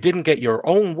 you didn't get your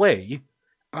own way,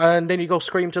 and then you go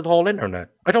scream to the whole internet.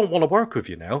 I don't want to work with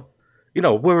you now.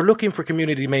 We're looking for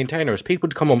community maintainers, people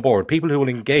to come on board, people who will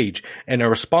engage in a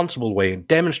responsible way and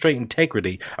demonstrate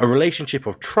integrity, a relationship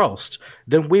of trust.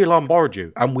 Then we'll onboard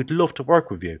you, and we'd love to work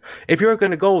with you. If you're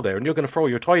going to go there and you're going to throw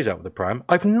your toys out of the pram,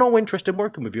 I've no interest in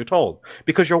working with you at all,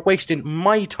 because you're wasting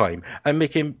my time and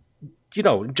making,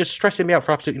 just stressing me out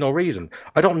for absolutely no reason.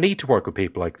 I don't need to work with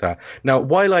people like that. Now,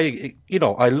 while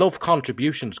I love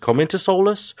contributions coming to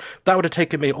Solus, that would have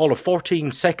taken me all of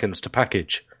 14 seconds to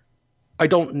package. I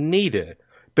don't need it,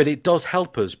 but it does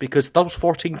help us, because those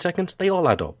 14 seconds, they all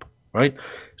add up, right?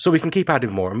 So we can keep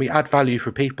adding more and we add value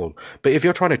for people. But if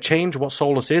you're trying to change what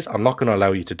Solus is, I'm not going to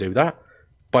allow you to do that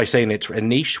by saying it's a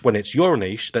niche when it's your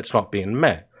niche that's not being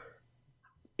met.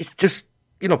 It's just,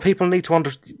 people need to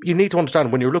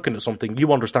understand when you're looking at something,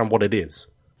 you understand what it is.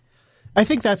 I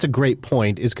think that's a great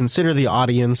point, is consider the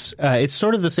audience. It's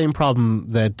sort of the same problem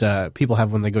that people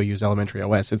have when they go use Elementary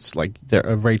OS. It's like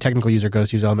a very technical user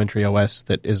goes to use Elementary OS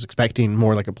that is expecting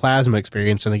more like a Plasma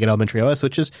experience, and they get Elementary OS,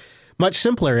 which is much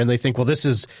simpler, and they think, well, this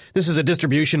is a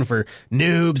distribution for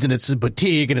noobs, and it's a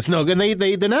boutique, and it's no good. And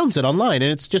they announce it online,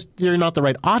 and it's just you're not the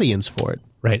right audience for it.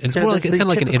 Right. It's more like it's kind of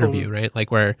like an interview, right?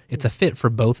 Like where it's a fit for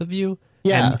both of you.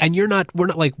 Yeah. And we're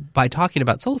not like, by talking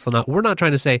about Solus or not, we're not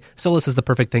trying to say Solus is the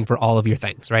perfect thing for all of your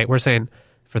things, right? We're saying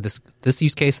for this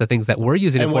use case, the things that we're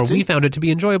using it for, we found it to be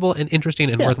enjoyable and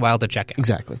interesting and worthwhile to check out.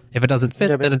 Exactly. If it doesn't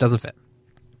fit, then it doesn't fit.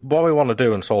 What we want to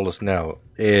do in Solus now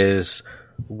is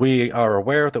we are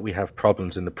aware that we have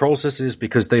problems in the processes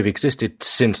because they've existed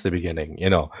since the beginning,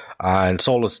 and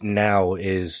Solus now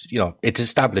is, it's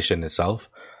established in itself.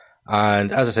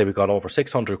 And as I say, we've got over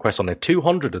 600 requests on it.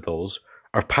 200 of those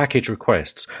are package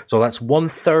requests. So that's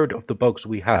 1/3 of the bugs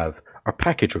we have are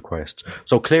package requests.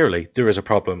 So clearly there is a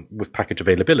problem with package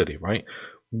availability, right?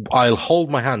 I'll hold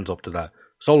my hands up to that.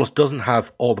 Solus doesn't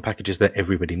have all the packages that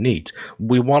everybody needs.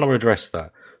 We want to address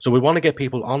that. So we want to get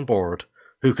people on board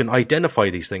who can identify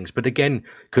these things, but again,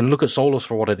 can look at Solus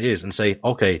for what it is and say,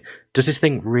 okay, does this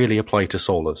thing really apply to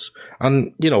Solus?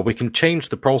 And, we can change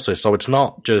the process so it's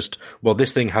not just, well,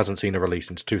 this thing hasn't seen a release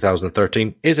since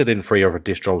 2013. Is it in free other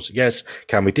distros? Yes.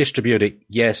 Can we distribute it?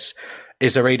 Yes.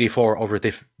 Is there 84 other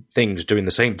things doing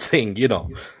the same thing,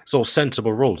 So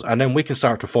sensible rules. And then we can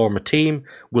start to form a team.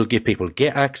 We'll give people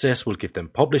get access. We'll give them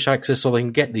publish access so they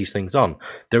can get these things on.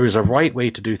 There is a right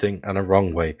way to do things and a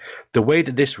wrong way. The way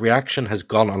that this reaction has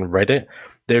gone on Reddit,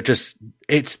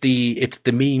 it's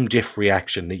the meme GIF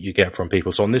reaction that you get from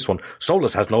people. So on this one,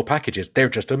 Solus has no packages. They're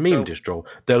just a meme distro.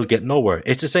 They'll get nowhere.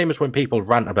 It's the same as when people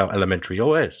rant about Elementary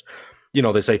OS.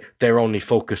 They say they're only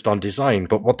focused on design,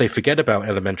 but what they forget about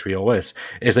Elementary OS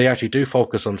is they actually do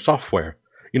focus on software.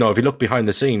 If you look behind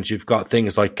the scenes, you've got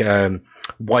things like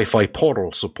Wi-Fi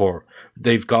portal support.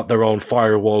 They've got their own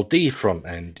Firewall D front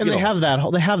end. And they have that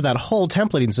whole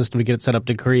templating system to get it set up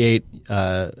to create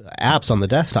apps on the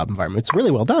desktop environment. It's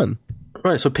really well done.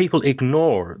 Right, so people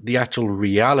ignore the actual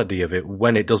reality of it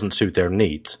when it doesn't suit their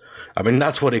needs. I mean,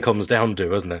 that's what it comes down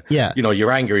to, isn't it? Yeah.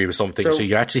 You're angry with something, so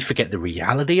you actually forget the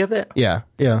reality of it. Yeah.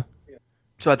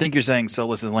 So I think you're saying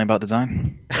Solus is only about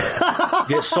design?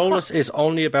 Yeah, Solus is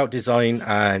only about design,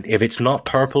 and if it's not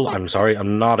purple, I'm sorry,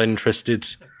 I'm not interested.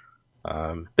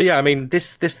 But yeah, I mean,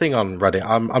 this thing on Reddit,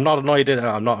 I'm not annoyed at it,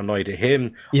 I'm not annoyed at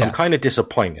him. Yeah. I'm kind of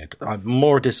disappointed. I'm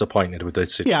more disappointed with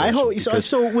this situation. Yeah, I hope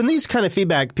so. When these kind of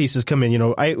feedback pieces come in,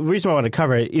 the reason I want to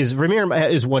cover it is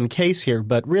Ramir is one case here,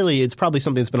 but really it's probably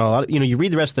something that's been a lot. You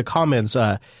read the rest of the comments.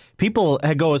 People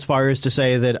go as far as to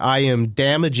say that I am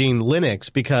damaging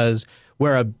Linux because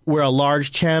we're a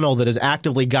large channel that is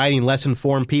actively guiding less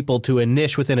informed people to a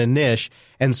niche within a niche,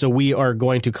 and so we are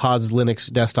going to cause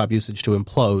Linux desktop usage to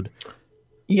implode.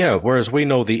 Yeah, whereas we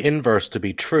know the inverse to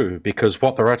be true, because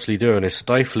what they're actually doing is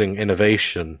stifling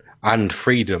innovation and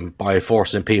freedom by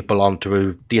forcing people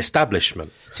onto the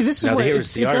establishment. See, this is where it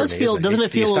does feel. Doesn't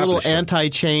it feel a little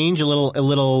anti-change, a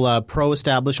little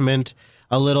pro-establishment,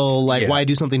 a little like why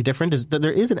do something different?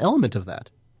 There is an element of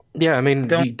that. Yeah, I mean,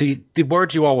 the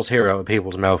words you always hear out of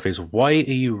people's mouth is, why are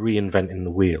you reinventing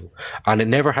the wheel? And it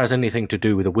never has anything to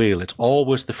do with the wheel. It's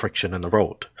always the friction in the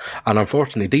road. And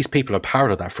unfortunately, these people are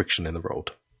part of that friction in the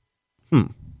road.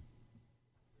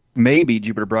 Maybe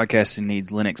Jupiter Broadcasting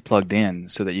needs Linux plugged in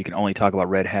so that you can only talk about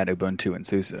Red Hat, Ubuntu, and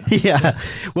SUSE. Yeah.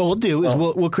 What we'll do is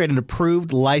we'll create an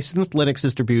approved licensed Linux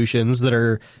distributions that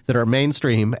are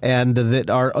mainstream and that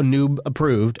are noob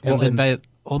approved. We'll invite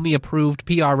only approved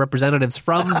PR representatives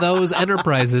from those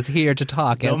enterprises here to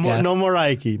talk as guests. No more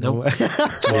Ike. No.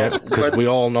 Yeah, because we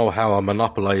all know how a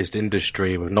monopolized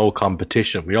industry with no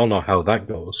competition, we all know how that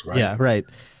goes, right? Yeah, right.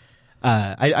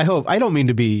 I hope I don't mean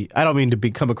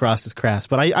to come across as crass,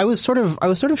 but I was sort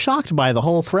of shocked by the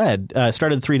whole thread.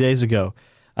 Started 3 days ago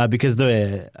because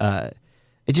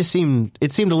it seemed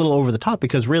a little over the top,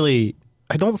 because really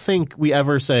I don't think we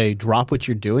ever say drop what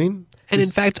you're doing. And in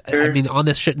fact, I mean, on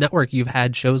this shit network, you've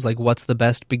had shows like "What's the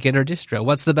best beginner distro?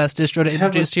 What's the best distro to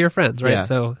introduce to your friends?" Right? Yeah.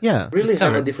 So yeah, really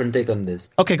have a different take on this.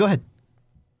 Okay, go ahead.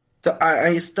 So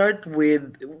I start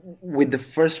with the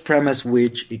first premise,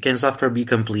 which can software be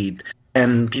complete?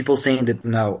 And people saying that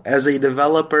now, as a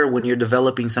developer, when you're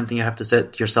developing something, you have to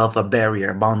set yourself a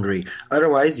barrier, a boundary.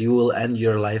 Otherwise, you will end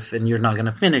your life and you're not going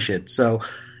to finish it. So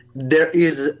there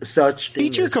is such thing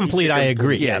feature complete. I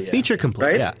agree. Yeah, feature complete.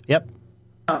 Right? Yeah. Yep.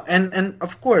 And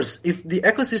of course, if the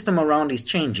ecosystem around is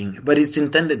changing, but it's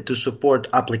intended to support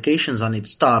applications on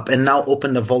its top and now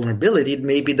open a vulnerability,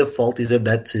 maybe the fault is of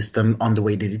that system on the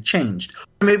way that it changed.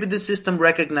 Or maybe the system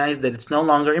recognized that it's no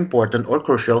longer important or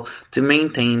crucial to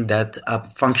maintain that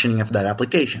functioning of that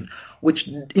application, which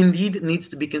indeed needs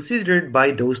to be considered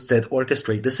by those that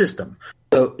orchestrate the system.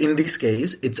 So in this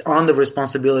case, it's on the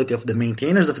responsibility of the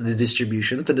maintainers of the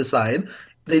distribution to decide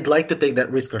if they'd like to take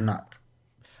that risk or not.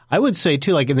 I would say,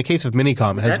 too, like in the case of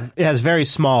Minicom, it has very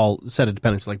small set of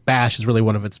dependencies. Like Bash is really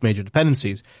one of its major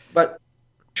dependencies. But,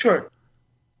 sure,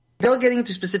 without getting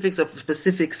into specifics of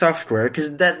specific software,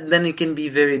 because then it can be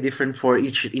very different for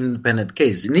each independent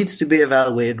case. It needs to be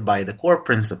evaluated by the core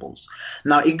principles.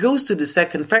 Now, it goes to the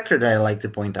second factor that I like to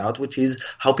point out, which is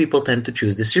how people tend to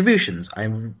choose distributions.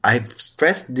 I've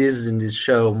stressed this in this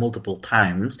show multiple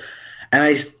times, and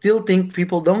I still think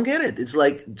people don't get it. It's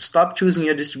like, stop choosing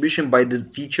your distribution by the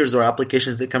features or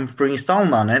applications that come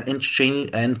pre-installed on it and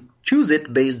choose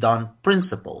it based on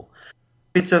principle.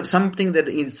 It's something that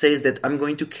it says that I'm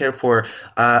going to care for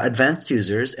advanced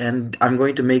users and I'm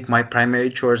going to make my primary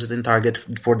choices and target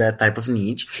for that type of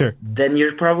niche. Sure. Then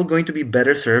you're probably going to be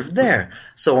better served there,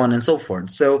 so on and so forth.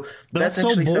 So that's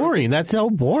so boring. That's so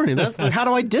boring. That's like, how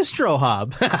do I distro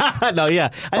hop? No,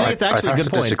 yeah. I think it's actually a good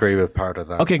point. I have to disagree with part of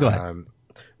that. Okay, go ahead.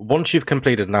 Once you've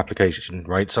completed an application,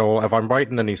 right? So if I'm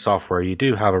writing any software, you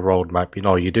do have a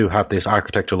roadmap, you do have this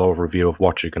architectural overview of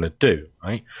what you're going to do,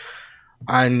 right?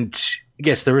 And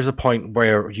yes, there is a point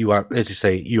where you are, as you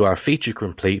say, you are feature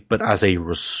complete, but as a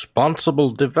responsible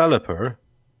developer,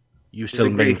 you still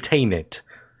maintain it.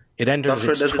 It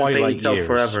enters its twilight years.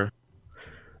 Forever.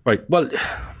 Right. Well,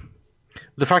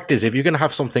 the fact is, if you're going to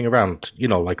have something around,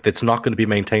 like that's not going to be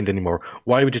maintained anymore,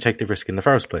 why would you take the risk in the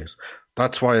first place?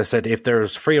 That's why I said if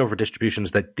there's free over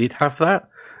distributions that did have that,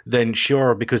 then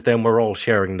sure, because then we're all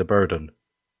sharing the burden,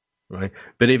 right?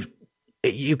 But if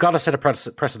you've got to set a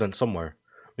precedent somewhere.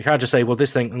 We can't just say, well,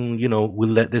 this thing, we'll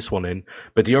let this one in,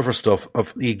 but the other stuff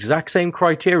of the exact same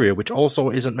criteria, which also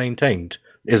isn't maintained,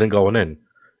 isn't going in.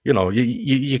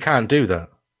 You can't do that.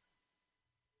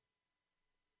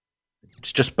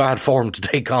 It's just bad form to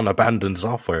take on abandoned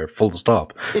software, full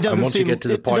stop. It doesn't seem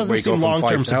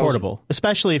long-term supportable,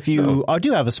 especially if you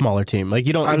do have a smaller team. Like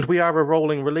you don't. And we are a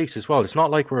rolling release as well. It's not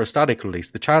like we're a static release.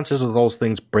 The chances of those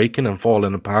things breaking and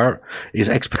falling apart is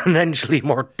exponentially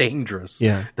more dangerous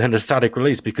than a static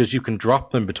release because you can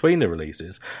drop them between the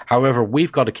releases. However,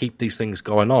 we've got to keep these things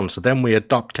going on. So then we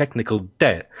adopt technical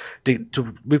debt.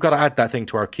 We've got to add that thing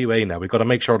to our QA now. We've got to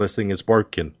make sure this thing is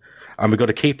working. And we've got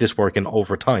to keep this working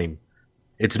over time.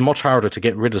 It's much harder to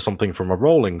get rid of something from a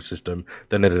rolling system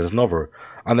than it is another.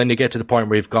 And then you get to the point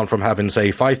where you've gone from having,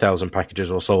 say, 5,000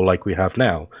 packages or so like we have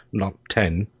now, not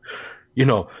 10,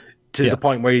 to the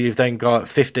point where you've then got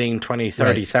 15, 20,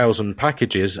 30,000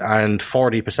 packages and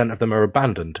 40% of them are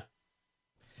abandoned.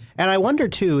 And I wonder,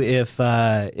 too, if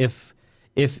it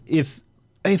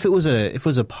was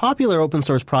a popular open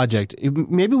source project,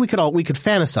 maybe we could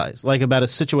fantasize like about a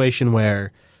situation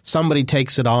where somebody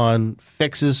takes it on,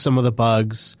 fixes some of the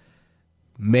bugs,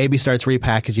 maybe starts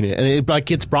repackaging it, and it like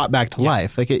gets brought back to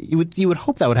life. Like you would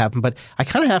hope that would happen, but I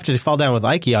kind of have to fall down with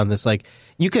Ike on this. Like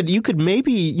you could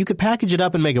package it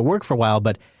up and make it work for a while,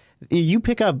 but you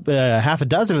pick up half a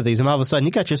dozen of these, and all of a sudden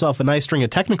you got yourself a nice string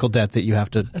of technical debt that you have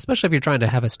to. Especially if you're trying to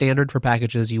have a standard for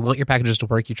packages, you want your packages to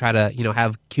work. You try to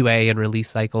have QA and release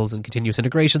cycles and continuous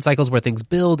integration cycles where things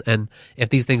build. And if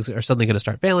these things are suddenly going to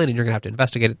start failing, and you're going to have to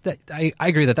investigate it, I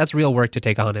agree that that's real work to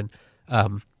take on.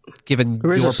 And given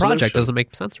your project, doesn't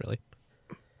make sense really.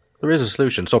 There is a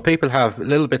solution. So people have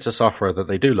little bits of software that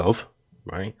they do love,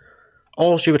 right?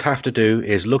 All you would have to do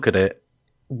is look at it.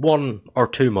 1 or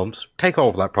 2 months, take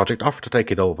over that project, offer to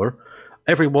take it over.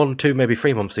 Every 1, 2, maybe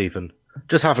 3 months even.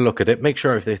 Just have a look at it, make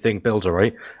sure if the thing builds all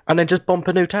right, and then just bump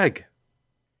a new tag.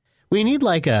 We need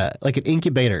like an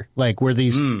incubator, like where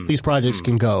these projects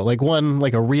can go. Like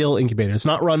a real incubator. It's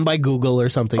not run by Google or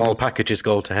something. All packages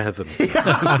go to heaven.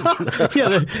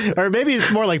 Or maybe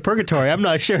it's more like purgatory. I'm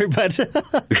not sure, but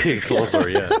closer,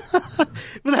 yeah.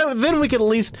 But then we could at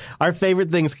least our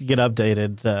favorite things could get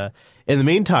updated. In the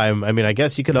meantime, I mean, I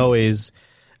guess you could always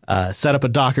set up a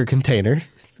Docker container,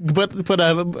 put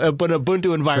an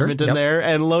Ubuntu environment in there,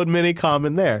 and load Minicom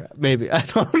in there. Maybe. I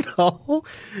don't know.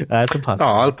 That's a possibility. No,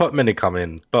 I'll put Minicom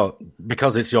in, but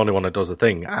because it's the only one that does the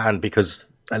thing, and because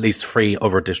at least 3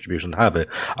 other distributions have it,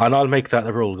 and I'll make that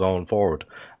the rule going forward.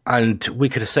 And we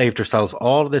could have saved ourselves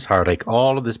all of this heartache,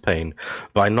 all of this pain,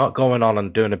 by not going on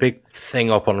and doing a big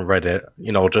thing up on Reddit,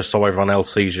 just so everyone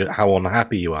else sees how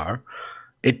unhappy you are.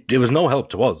 It was no help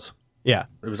to us. Yeah.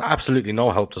 There was absolutely no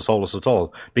help to Solus at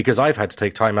all, because I've had to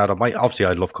take time out of my... Obviously,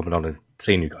 I love coming on and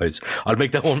seeing you guys. I'll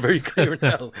make that one very clear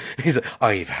now. He's like,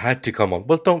 I've had to come on.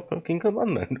 Well, don't fucking come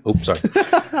on then. Oops, sorry.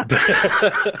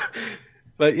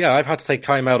 But yeah, I've had to take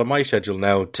time out of my schedule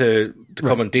now to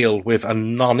come and deal with a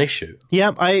non-issue.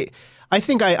 Yeah, I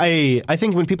think I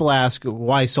think when people ask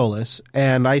why Solus,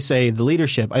 and I say the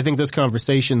leadership, I think this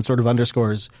conversation sort of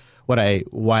underscores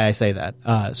why I say that.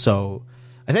 So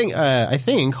I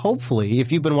think hopefully,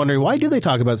 if you've been wondering why do they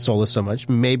talk about Solus so much,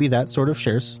 maybe that sort of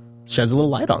sheds a little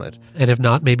light on it. And if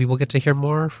not, maybe we'll get to hear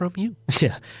more from you.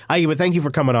 Yeah. But thank you for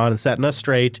coming on and setting us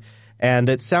straight. And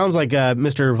it sounds like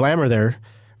Mr.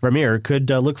 Vermeer could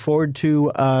look forward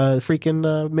to freaking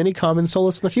Minicom and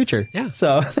Solus in the future. Yeah.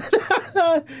 So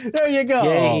there you go.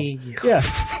 Yay. Yeah.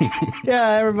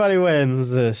 Yeah, everybody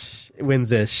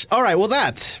wins-ish. All right, well,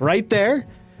 that right there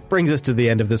brings us to the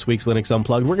end of this week's Linux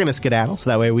Unplugged. We're going to skedaddle so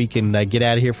that way we can get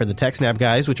out of here for the TechSnap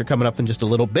guys, which are coming up in just a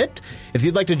little bit. If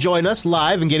you'd like to join us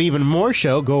live and get even more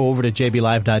show, go over to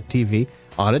jblive.tv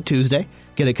on a Tuesday.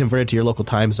 Get it converted to your local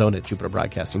time zone at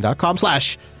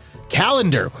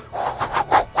jupiterbroadcasting.com/calendar.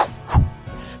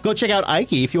 Go check out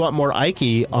Ike if you want more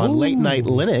Ike on Late Night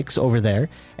Linux over there.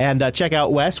 And check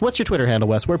out Wes. What's your Twitter handle,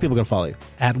 Wes? Where people can follow you?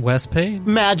 At Wes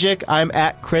Payne. Magic. I'm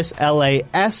at Chris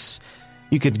LAS.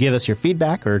 You could give us your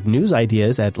feedback or news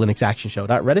ideas at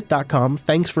linuxactionshow.reddit.com.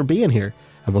 Thanks for being here.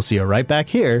 And we'll see you right back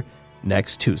here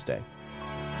next Tuesday.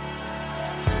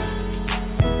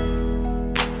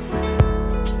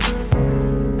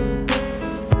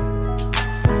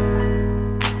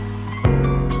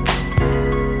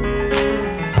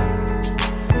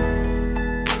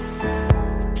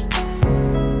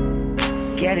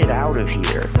 Get it out of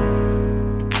here.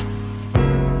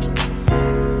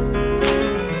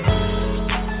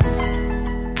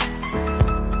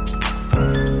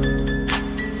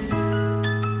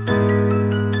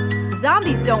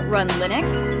 Zombies don't run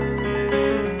Linux.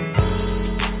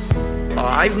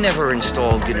 I've never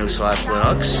installed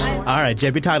GNU/Linux. All right,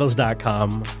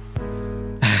 jbtitles.com.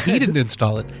 He didn't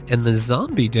install it, and the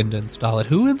zombie didn't install it.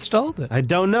 Who installed it? I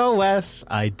don't know, Wes.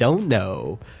 I don't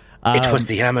know. It was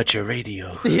the amateur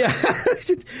radio. Yeah,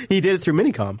 he did it through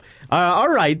Minicom. All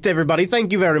right, everybody.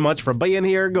 Thank you very much for being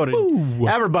here. Go to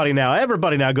everybody now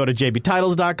go to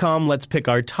jbtitles.com. Let's pick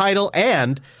our title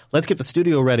and let's get the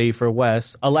studio ready for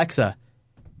Wes. Alexa,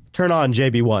 turn on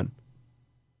JB1.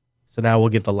 So now we'll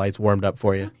get the lights warmed up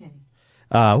for you. Okay.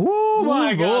 Oh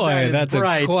my God, that's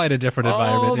quite a different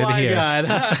environment in here. Oh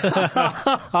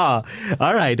my God.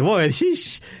 All right, boy.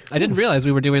 Sheesh. I didn't realize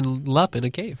we were doing LUP in a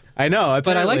cave. I know,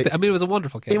 but I liked it. I mean, it was a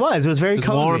wonderful cave. It was very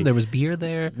cozy. Warm. There was beer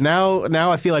there.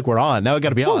 Now I feel like we're on. Now we got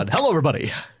to be on. Hello,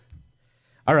 everybody.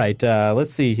 All right,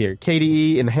 let's see here.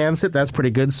 KDE Enhance It. That's pretty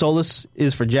good. Solus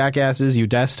is for jackasses, you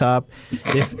desktop.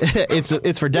 If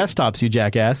it's for desktops, you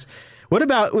jackass. What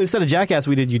about instead of jackass,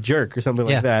 we did you jerk or something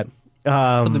like that?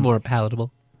 Something more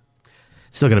palatable.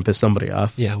 Still going to piss somebody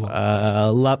off. Yeah.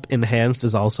 Well, LUP Enhanced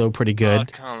is also pretty good. Oh,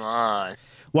 come on.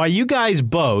 While you guys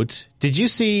boat, did you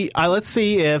see... let's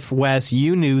see if, Wes,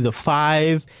 you knew the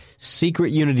 5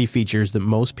 secret Unity features that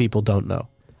most people don't know.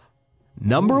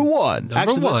 Number 1.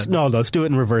 Let's do it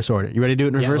in reverse order. You ready to do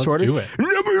it in reverse order? Do it.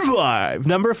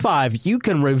 Number 5. You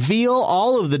can reveal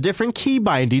all of the different key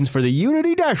bindings for the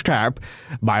Unity desktop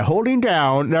by holding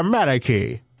down the meta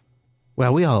key.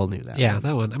 Well, we all knew that. Yeah,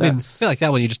 that one. I mean, I feel like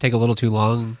that one you just take a little too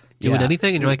long doing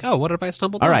anything, and you're like, oh, what have I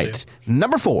stumbled all into? All right.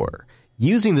 Number 4.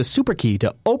 Using the super key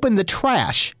to open the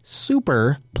trash.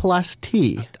 Super plus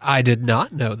T. I did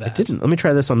not know that. I didn't. Let me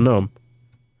try this on GNOME.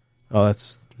 Oh,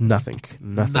 that's nothing.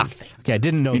 Okay, I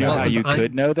didn't know that. You know how you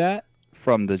could know that?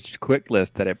 From the quick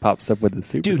list that it pops up with the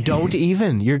super key. Dude, don't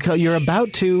even. You're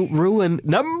about to ruin.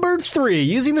 Number 3,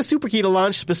 using the super key to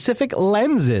launch specific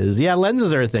lenses. Yeah,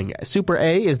 lenses are a thing. Super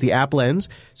A is the app lens.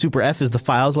 Super F is the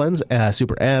files lens.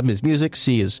 Super M is music.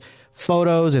 C is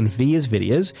photos. And V is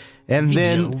videos. And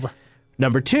then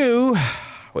number 2,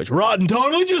 which Rotten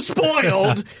totally just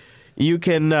spoiled, you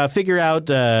can figure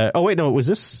out. Was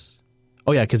this?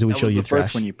 Oh yeah, because it would show you the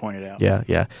first one you pointed out.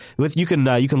 Yeah. You can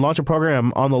launch a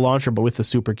program on the launcher, but with the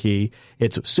super key,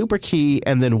 it's super key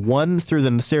and then 1 through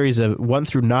the series of 1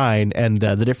 through 9 and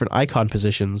the different icon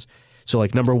positions. So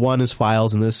like number 1 is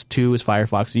Files and this 2 is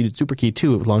Firefox. So you did super key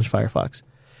 2, it would launch Firefox.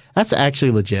 That's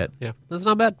actually legit. Yeah, that's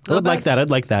not bad. I'd like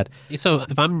that. So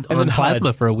if I'm on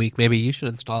Plasma for a week, maybe you should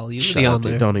install Unity on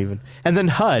there. Don't even. And then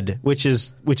HUD, which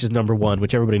is number 1,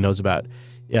 which everybody knows about.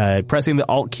 Pressing the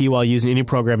Alt key while using any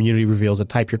program Unity reveals a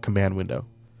type your command window,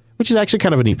 which is actually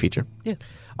kind of a neat feature. Yeah.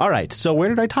 All right. So where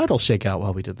did our title shake out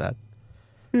while we did that?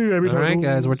 All right,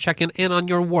 guys, we're checking in on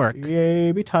your work.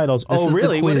 Yay, titles. This is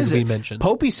really? the What quiz is we it? mentioned.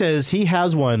 Popey says he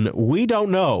has one. We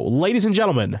don't know. Ladies and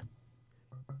gentlemen,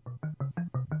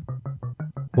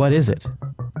 what is it?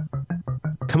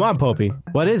 Come on, Popey.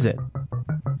 What is it?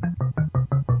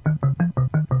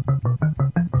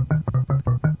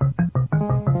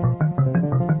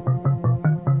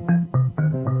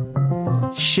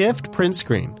 Shift print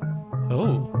screen.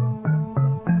 Oh.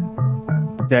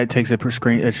 That takes a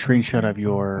screenshot of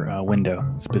your window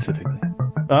specifically.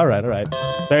 All right.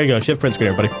 There you go. Shift print screen,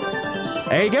 everybody.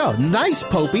 There you go. Nice,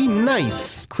 Popey.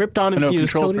 Nice. Krypton No,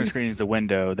 infused control coding. print screen is a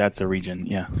window. That's a region.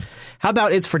 Yeah. How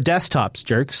about it's for desktops,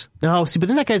 jerks? No, see, but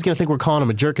then that guy's going to think we're calling him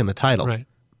a jerk in the title. Right.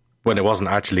 When it wasn't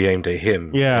actually aimed at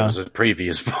him. Yeah. It was a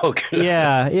previous bug.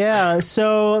 Yeah.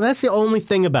 So that's the only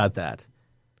thing about that.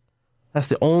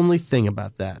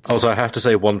 Also, I have to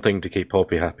say one thing to keep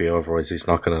Popey happy, otherwise he's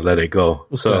not going to let it go.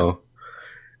 So,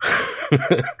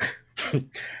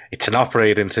 it's an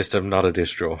operating system, not a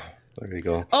distro. There you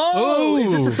go. Oh,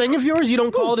 is this a thing of yours? You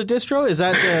don't call it a distro? Is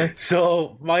that...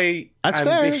 So, my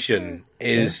ambition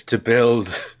is to build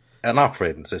an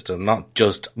operating system, not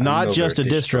just a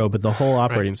distro, but the whole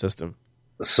operating system.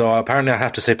 So apparently I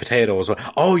have to say potato as well.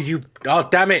 Oh,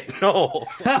 damn it, no.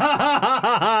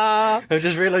 I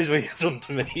just realized what you've done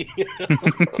to me.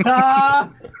 I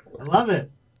love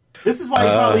it. This is why you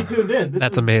probably tuned in.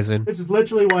 That's amazing. This is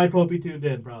literally why Popey tuned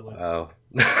in, probably. Oh.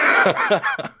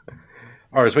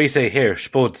 Or as we say here,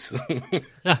 spuds.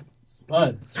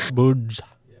 Spuds.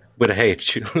 With a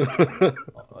H.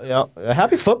 Yeah.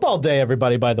 Happy football day,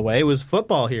 everybody, by the way. It was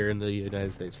football here in the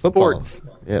United States. Football. Sports.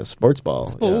 Yeah, sports ball.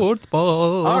 Sports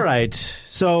ball. All right.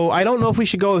 So I don't know if we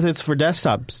should go with it's for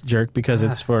desktops, jerk, because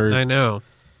it's for... I know.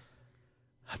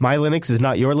 My Linux is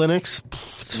not your Linux.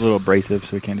 It's a little abrasive,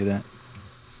 so we can't do that.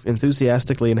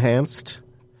 Enthusiastically enhanced.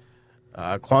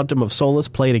 Quantum of Solace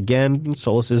played again.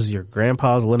 Solace is your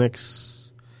grandpa's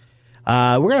Linux.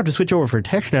 We're going to have to switch over for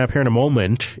TechSnap here in a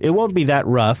moment. It won't be that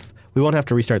rough. We won't have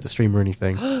to restart the stream or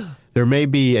anything. There may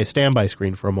be a standby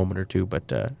screen for a moment or two,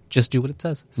 but... just do what it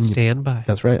says. Stand by.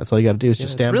 That's right. That's all you got to do is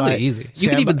just stand by. It's really easy. You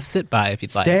can even sit by if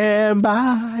you'd like. Stand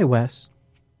by, Wes.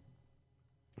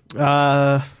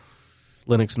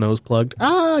 Linux nose plugged.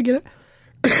 I get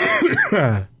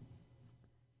it.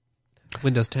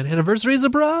 Windows 10 anniversary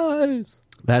surprise.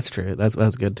 That's true. That's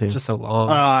good too. Just so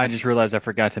long. I just realized I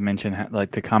forgot to mention,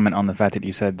 to comment on the fact that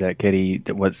you said that Katie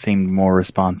what seemed more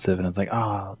responsive, and I was like,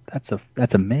 that's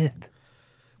a myth.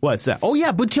 What's that? Oh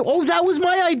yeah, that was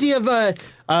my idea of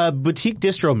a boutique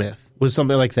distro myth. Was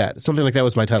something like that. Something like that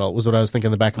was my title. Was what I was thinking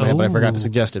in the back of my head, but I forgot to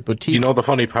suggest it. Boutique. You know the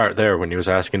funny part there when he was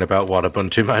asking about what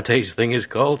Ubuntu Mate's thing is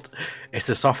called? It's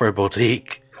the software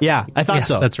boutique. Yeah, I thought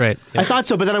so. That's right. Yeah. I thought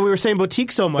so, but then we were saying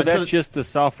boutique so much. But that's just the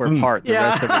software part. The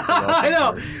rest of it's the I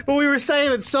know. But we were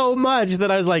saying it so much that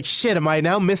I was like, shit, am I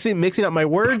now mixing up my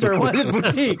words, or was it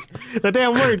boutique? The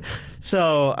damn word.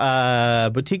 So,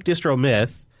 boutique distro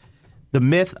myth. The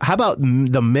myth, how about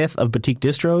the myth of boutique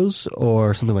distros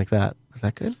or something like that? Is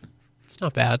that good? It's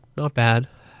not bad. Not bad.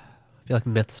 I feel like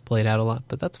myths played out a lot,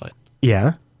 but that's fine.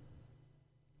 Yeah.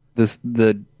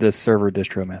 The server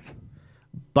distro myth.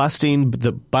 Busting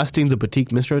the boutique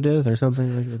distro myth or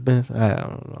something like that. I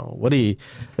don't know. The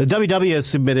WW has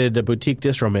submitted a boutique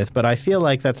distro myth, but I feel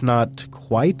like that's not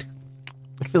quite.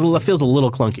 It feels a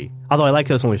little clunky. Although I like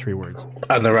that it's only 3 words.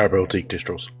 And there are boutique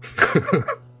distros.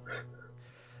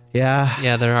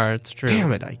 Yeah, there are. It's true.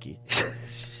 Damn it, Ike.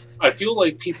 I feel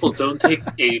like people don't take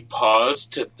a pause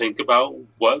to think about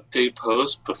what they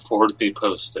post before they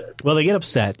post it. Well, they get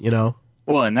upset, you know.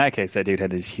 Well, in that case, that dude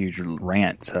had this huge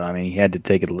rant, so I mean, he had to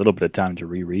take a little bit of time to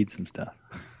reread some stuff.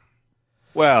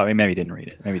 Well, I mean, maybe he didn't read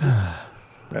it. Maybe he just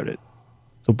wrote it.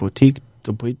 The boutique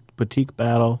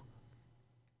battle.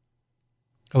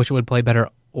 I wish it would play better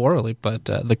orally, but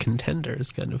the contender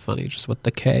is kind of funny, just with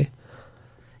the K.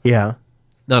 Yeah.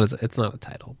 It's not a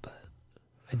title, but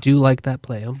I do like that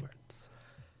play on words.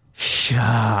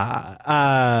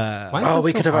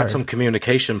 We could have had some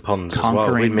communication puns as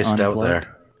well. We missed out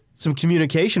there. Some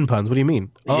communication puns. What do you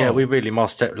mean? Yeah, we really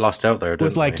lost out there.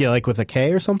 With like with a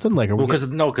K or something.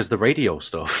 Because the radio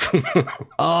stuff.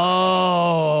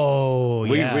 Oh,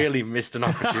 we really missed an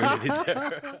opportunity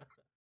there.